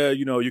like, yeah,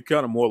 you're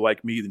kind of more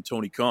like me than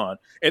Tony Khan.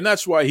 And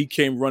that's why he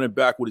came running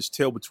back with his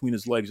tail between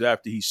his legs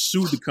after he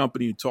sued the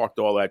company and talked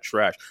all that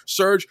trash.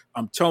 Serge,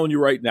 I'm telling you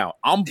right now,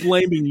 I'm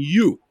blaming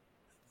you.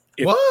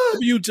 If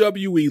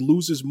WWE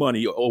loses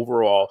money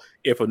overall,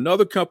 if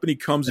another company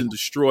comes and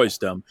destroys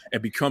them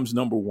and becomes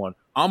number one,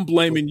 I'm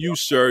blaming you,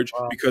 Serge,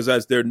 because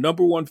as their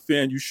number one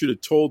fan, you should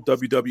have told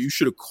WWE, you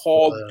should have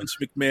called Vince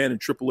McMahon and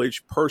Triple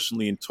H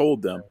personally and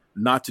told them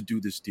not to do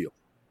this deal.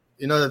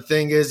 The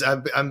thing is,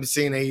 I'm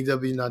seeing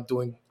AEW not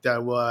doing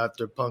that well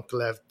after Punk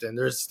left, and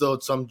there's still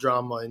some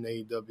drama in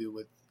AEW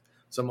with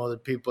some other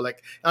people.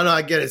 Like, I don't know,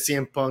 I get it.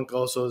 CM Punk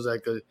also is I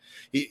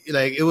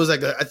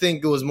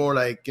think it was more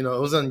like, it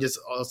wasn't just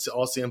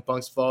all CM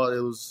Punk's fault.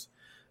 It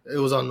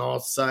was on all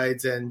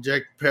sides. And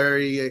Jack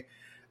Perry,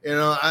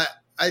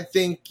 I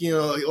think,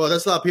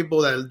 there's a lot of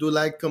people that do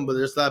like him, but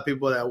there's a lot of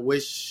people that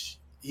wish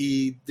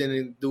he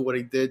didn't do what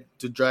he did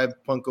to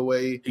drive Punk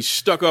away. He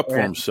stuck up for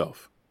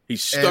himself. And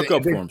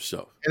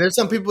there's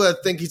some people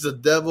that think he's a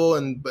devil,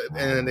 and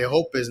they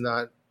hope he's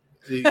not.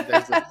 There's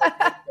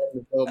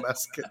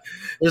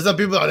some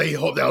people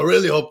that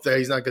really hope that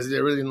he's not, because they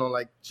really don't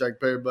like Jack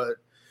Perry. But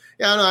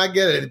yeah, I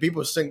get it.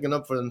 People are sticking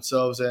up for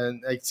themselves,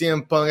 and like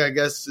CM Punk, I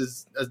guess,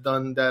 has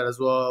done that as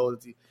well.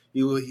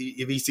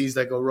 If he sees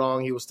like a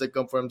wrong, he will stick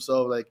up for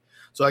himself. Like,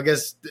 so I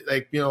guess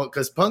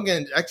because Punk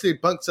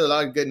said a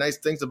lot of nice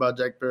things about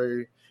Jack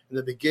Perry in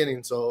the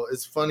beginning. So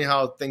it's funny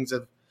how things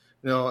have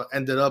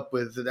ended up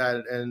with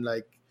that, and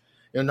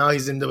now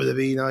he's in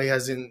WWE. Now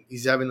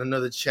he's having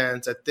another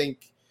chance, I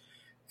think.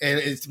 And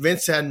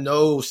Vince had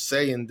no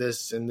say in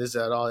this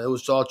at all. It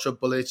was all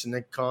Triple H and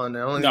Nick Khan.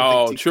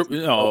 No,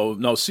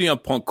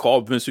 CM Punk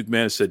called Vince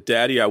McMahon and said,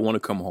 "Daddy, I want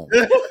to come home."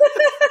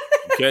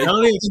 Okay, I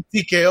don't even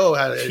think TKO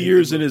had it.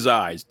 Tears in his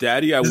eyes.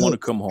 "Daddy, I want to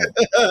come home."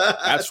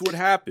 That's what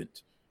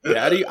happened.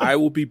 "Daddy, I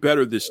will be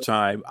better this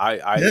time.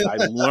 I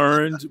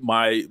learned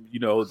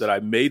that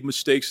I made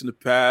mistakes in the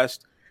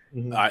past.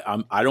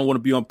 Mm-hmm. I don't want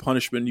to be on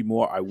punishment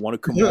anymore. I want to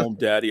come home,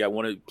 Daddy. I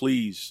want to,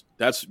 please."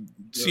 That's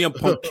CM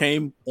Punk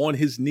came on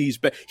his knees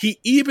back. He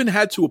even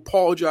had to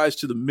apologize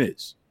to The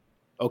Miz.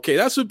 Okay,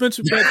 that's what Vince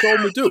McMahon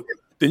told him to do.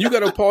 Then you got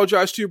to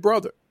apologize to your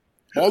brother.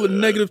 All the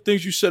negative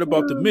things you said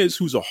about The Miz,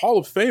 who's a Hall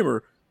of Famer,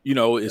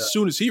 as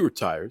soon as he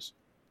retires.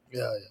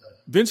 Yeah.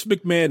 Vince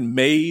McMahon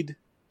made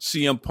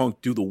CM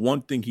Punk do the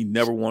one thing he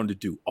never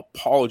wanted to do: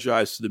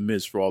 apologize to The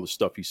Miz for all the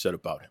stuff he said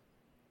about him.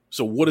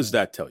 So what does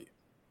that tell you?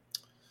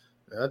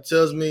 That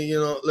tells me,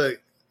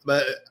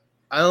 but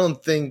I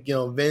don't think,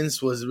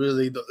 Vince was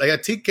really like a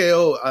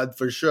TKO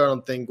for sure. I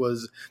don't think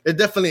was. It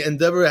definitely,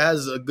 Endeavor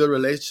has a good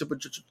relationship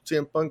with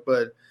CM Punk,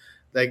 but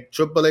like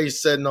Triple H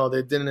said, no,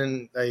 they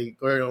didn't. Like,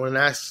 or when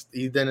asked,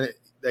 he didn't.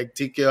 Like,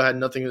 TKO had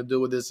nothing to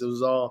do with this. It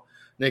was all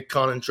Nick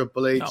Khan and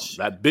Triple H.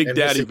 No, that big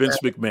daddy Vince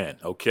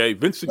McMahon. Okay,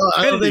 Vince. No,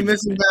 I don't think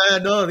Vince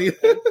McMahon. No, I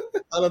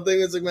don't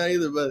think Vince McMahon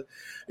either. But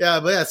yeah,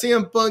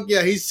 CM Punk.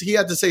 Yeah, he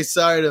had to say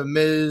sorry to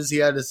Miz. He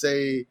had to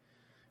say.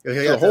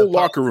 The whole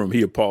locker room,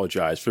 he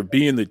apologized for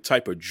being the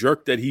type of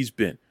jerk that he's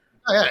been.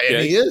 Oh, yeah, okay?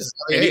 And he is.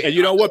 And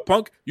you know what,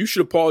 Punk? You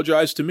should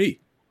apologize to me.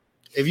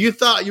 If you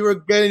thought you were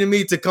getting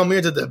me to come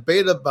here to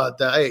debate about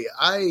that,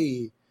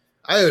 hey,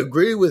 I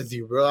agree with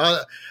you,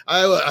 bro.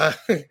 I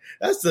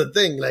that's the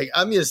thing. Like,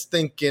 I'm just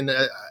thinking,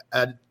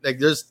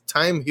 there's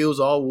time heals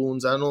all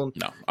wounds. No,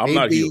 I'm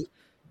not healed.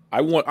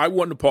 I want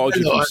an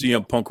apology from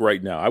CM Punk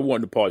right now. I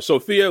want an apology.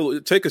 Sophia,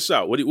 take us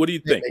out. What do you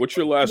think? What's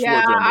your last words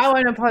on this? Yeah, I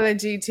want an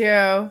apology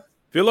too.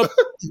 Philip,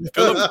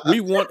 we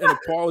want an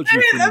apology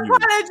from you.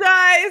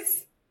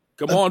 Apologize.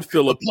 Come on,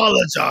 Philip.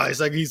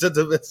 Apologize, like he said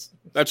to this.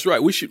 That's right.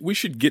 We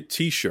should get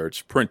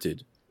T-shirts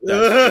printed.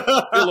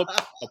 Philip,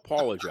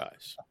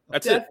 apologize.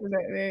 That's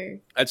Definitely.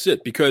 It. That's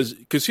it. Because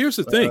here's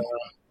the thing,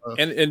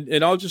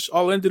 and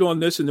I'll end it on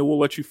this, and then we'll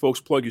let you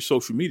folks plug your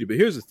social media. But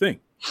here's the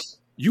thing: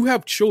 you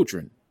have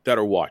children that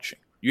are watching.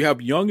 You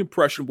have young,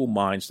 impressionable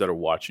minds that are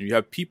watching. You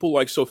have people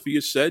like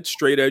Sophia said,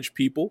 straight edge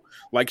people.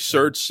 Like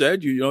Serge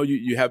said,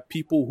 you have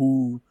people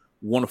who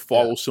want to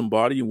follow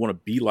somebody and want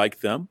to be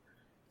like them.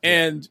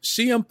 And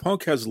CM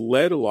Punk has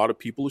led a lot of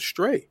people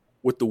astray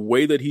with the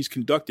way that he's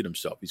conducted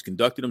himself. He's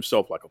conducted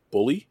himself like a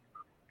bully.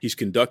 He's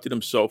conducted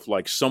himself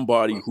like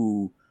somebody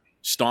who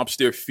stomps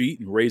their feet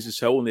and raises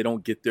hell when they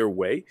don't get their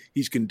way.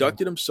 He's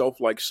conducted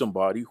himself like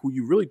somebody who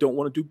you really don't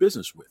want to do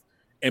business with.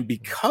 And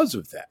because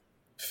of that,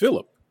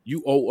 Philip,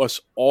 you owe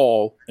us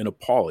all an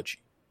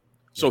apology.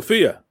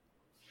 Sophia,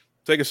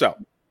 take us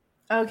out.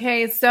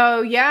 Okay,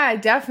 so yeah,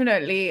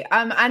 definitely.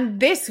 And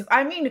this,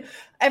 I mean,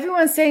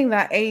 everyone's saying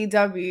that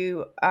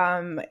AEW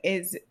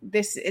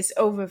is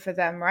over for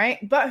them, right?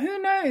 But who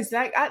knows?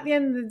 Like at the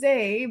end of the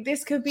day,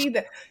 this could be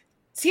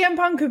CM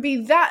Punk could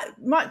be that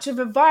much of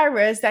a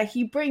virus that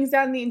he brings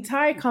down the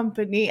entire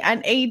company,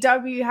 and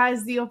AEW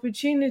has the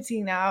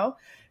opportunity now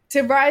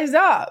to rise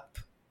up.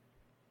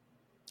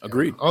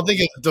 Agreed. I don't think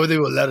they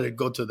will let it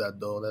go to that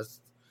though. That's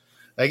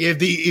like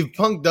if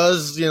Punk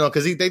does,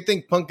 because they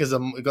think Punk is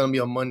going to be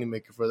a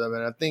moneymaker for them,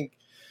 and I think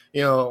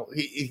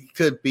he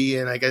could be,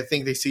 and like I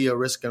think they see a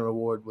risk and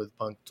reward with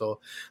Punk. So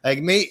like,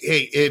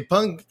 if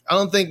Punk, I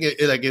don't think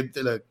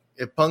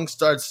if Punk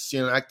starts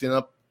acting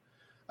up,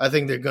 I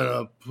think they're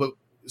gonna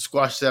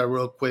squash that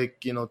real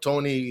quick.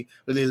 Tony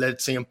really let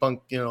CM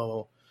Punk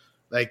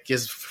like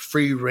gets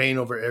free reign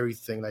over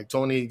everything. Like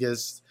Tony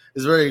is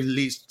very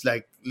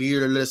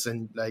leaderless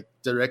and like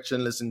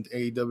directionless in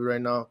AEW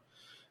right now,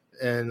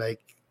 and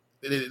like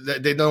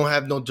they don't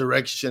have no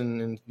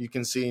direction, and you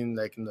can see in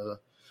the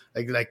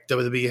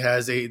WWE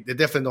has they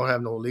definitely don't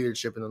have no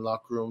leadership in the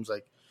locker rooms.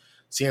 Like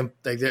CM,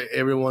 like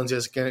everyone's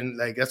just getting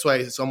like, that's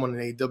why someone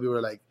in AEW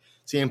were like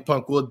CM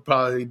Punk would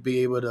probably be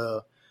able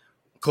to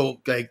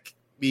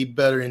be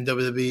better in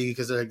WWE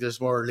because like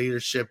there's more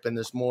leadership and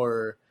there's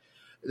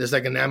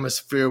like an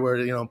atmosphere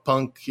where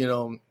Punk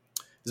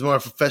it's more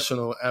a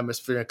professional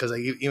atmosphere, because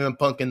like even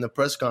Punk in the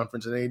press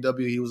conference in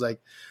AEW, he was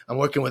like, "I'm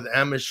working with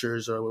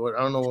amateurs," or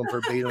I don't know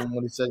verbatim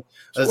what he said.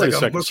 So wait a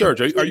second,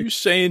 Serge, are you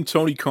saying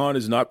Tony Khan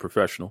is not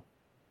professional?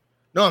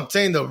 No, I'm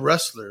saying the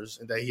wrestlers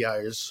that he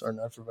hires are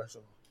not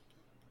professional.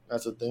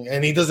 That's the thing,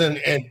 and he doesn't.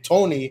 And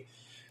Tony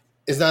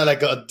is not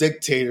like a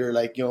dictator,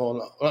 like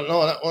no,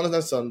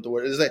 that's not the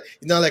word. It's like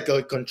he's not like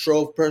a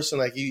control person.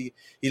 Like he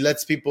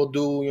lets people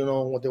do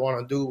what they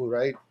want to do,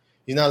 right?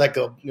 He's not like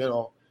a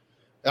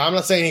I'm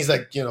not saying he's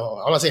like, I'm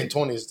not saying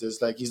Tony is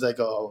this, like, he's like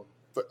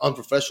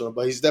unprofessional,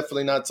 but he's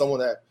definitely not someone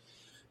that,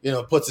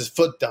 puts his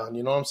foot down.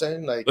 You know what I'm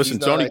saying? Like, listen,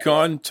 Tony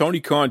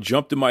Khan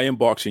jumped in my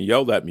inbox and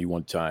yelled at me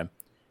one time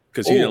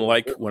because he didn't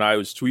like when I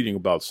was tweeting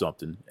about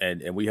something.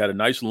 And we had a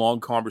nice long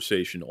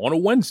conversation on a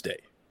Wednesday,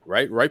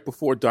 right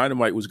before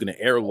Dynamite was going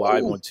to air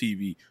live on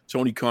TV.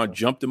 Tony Khan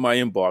jumped in my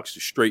inbox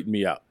to straighten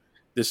me out.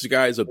 This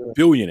guy is a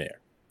billionaire,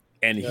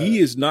 and he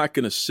is not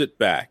going to sit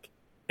back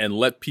and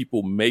let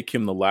people make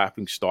him the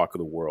laughing stock of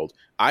the world.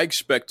 I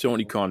expect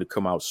Tony Khan to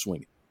come out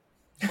swinging.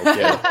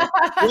 Okay,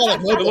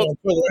 Phillip,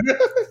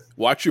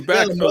 watch your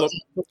back, Philip.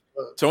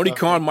 Tony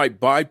Khan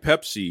might buy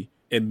Pepsi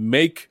and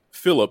make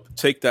Philip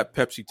take that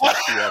Pepsi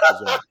tattoo off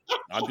his arm.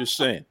 I'm just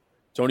saying.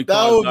 Tony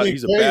Khan,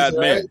 he's crazy, a bad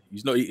man. Right?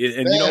 He's no, and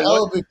you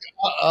know what?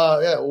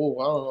 I don't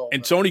know.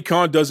 And Tony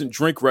Khan doesn't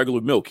drink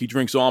regular milk; he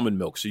drinks almond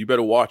milk. So you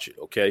better watch it,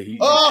 okay? His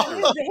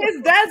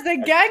dad's a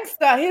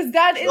gangster. His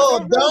dad is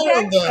a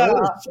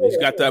gangster. He's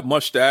got that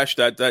mustache.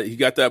 He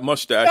got that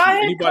mustache.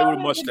 Anybody with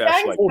a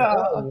mustache like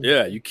that,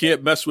 yeah, you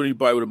can't mess with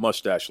anybody with a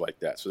mustache like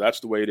that. So that's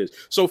the way it is.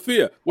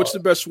 Sophia, what's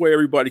the best way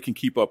everybody can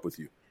keep up with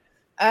you?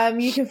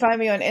 You can find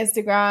me on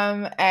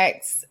Instagram,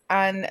 X,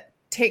 and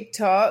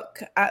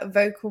TikTok at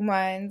Vocal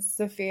Minds.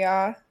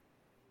 Sophia,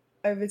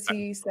 over to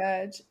you,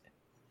 Serge.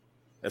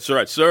 That's all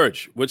right,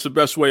 Serge. What's the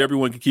best way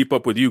everyone can keep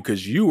up with you?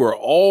 Because you are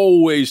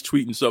always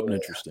tweeting something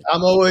interesting.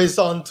 I'm always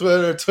on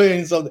Twitter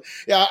tweeting something.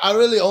 Yeah, I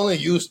really only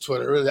use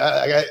Twitter. Really,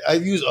 I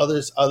use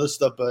other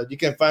stuff, but you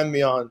can find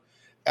me on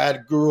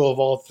 @Guru of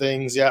all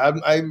things. Yeah,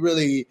 I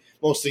really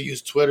mostly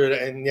use Twitter,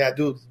 and yeah, I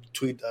do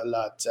tweet a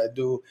lot. I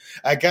do.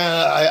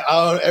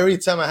 I every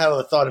time I have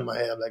a thought in my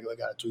head, I'm like, I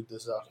gotta tweet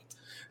this out.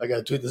 I got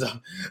to tweet this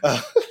out.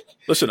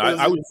 Listen,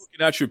 I was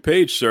looking at your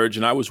page, Serge,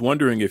 and I was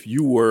wondering if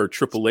you were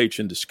Triple H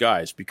in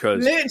disguise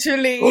because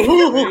literally,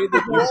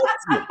 no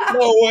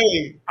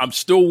way. I'm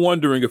still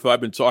wondering if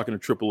I've been talking to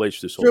Triple H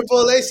this whole time.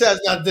 Triple H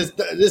has not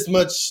this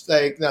much.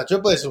 Like,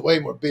 Triple H is way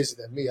more busy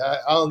than me.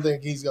 I don't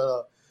think he's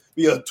gonna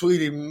be a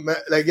tweeting but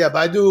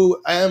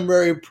I am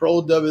very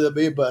pro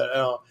WWE, but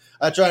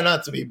I try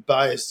not to be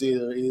biased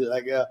either.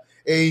 Like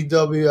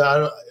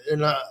AEW,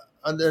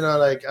 they're not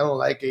like, I don't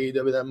like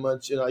AEW that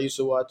much. I used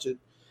to watch it.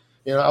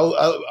 I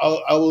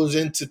was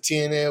into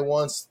TNA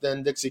once.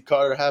 Then Dixie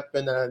Carter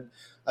happened, and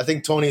I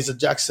think Tony's a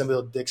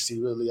Jacksonville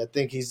Dixie. Really, I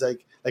think he's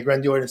like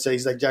Randy Orton said,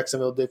 he's like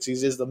Jacksonville Dixie.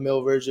 He's the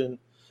male version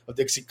of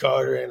Dixie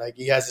Carter, and like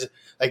he has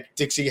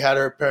Dixie had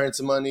her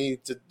parents' money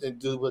to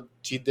do what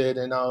she did,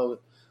 and now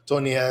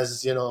Tony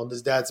has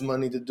his dad's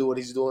money to do what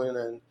he's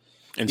doing,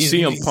 and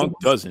CM Punk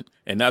doesn't,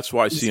 and that's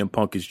why CM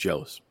Punk is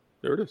jealous.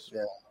 There it is.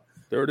 Yeah.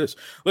 There it is.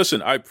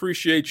 Listen, I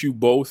appreciate you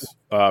both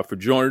for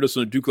joining us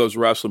on the Duke Loves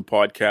Wrestling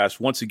podcast.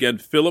 Once again,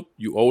 Philip,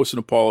 you owe us an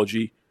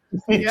apology.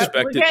 Yep,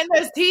 we're getting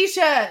those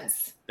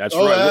T-shirts. That's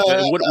right.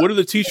 What are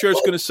the T-shirts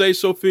going to say,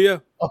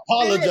 Sophia?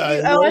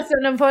 Apologize. You owe us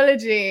an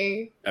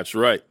apology. That's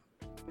right.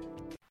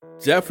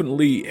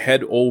 Definitely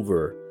head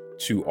over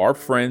to our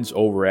friends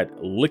over at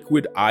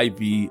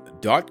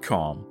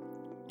liquidiv.com.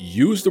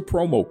 Use the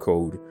promo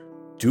code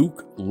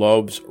Duke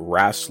Loves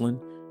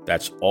Rasslin.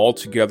 That's all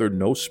together,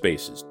 no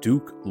spaces.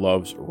 Duke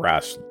Loves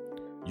Rasslin.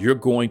 You're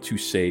going to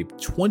save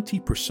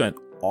 20%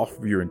 off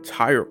of your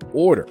entire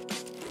order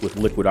with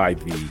Liquid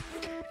IV.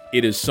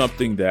 It is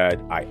something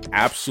that I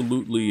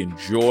absolutely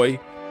enjoy.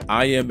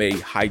 I am a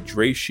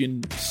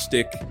hydration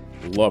stick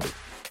lover.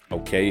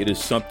 Okay, it is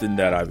something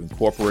that I've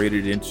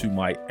incorporated into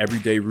my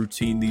everyday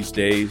routine these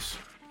days.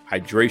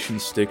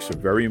 Hydration sticks are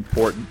very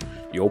important.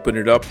 You open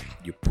it up,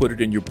 you put it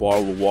in your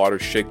bottle of water,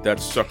 shake that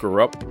sucker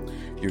up.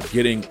 You're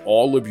getting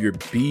all of your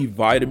B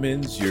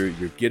vitamins. You're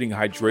getting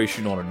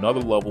hydration on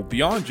another level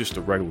beyond just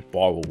a regular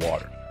bottle of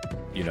water.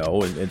 You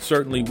know, and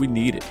certainly we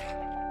need it.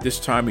 This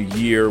time of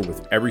year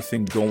with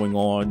everything going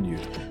on, you're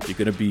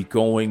going to be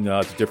going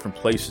to different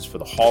places for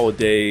the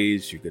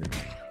holidays. You're going to be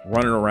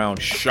running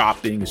around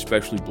shopping,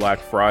 especially Black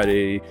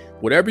Friday,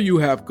 whatever you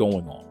have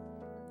going on.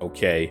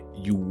 Okay,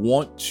 you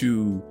want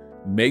to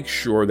make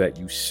sure that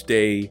you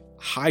stay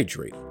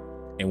hydrated.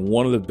 And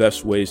one of the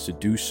best ways to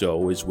do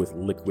so is with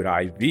Liquid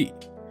IV.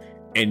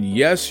 And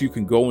yes, you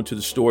can go into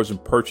the stores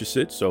and purchase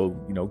it. So,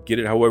 you know, get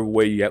it however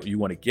way you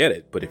want to get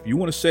it. But if you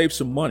want to save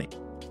some money,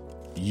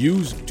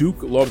 use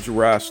Duke Loves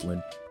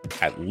Rasslin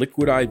at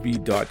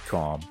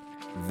liquidiv.com.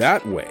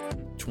 That way,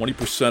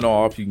 20%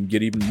 off, you can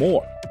get even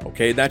more.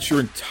 Okay, that's your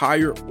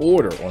entire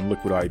order on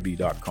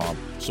liquidiv.com.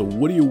 So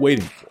what are you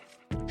waiting for?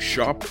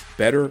 Shop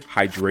better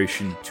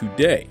hydration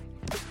today.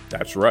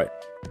 That's right.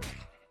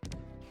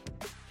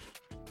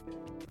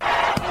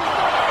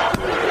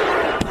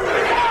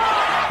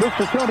 This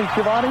is Tony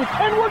Schiavone,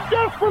 and we're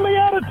desperately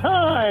out of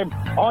time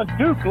on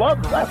Duke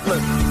Loves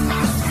Wrestling.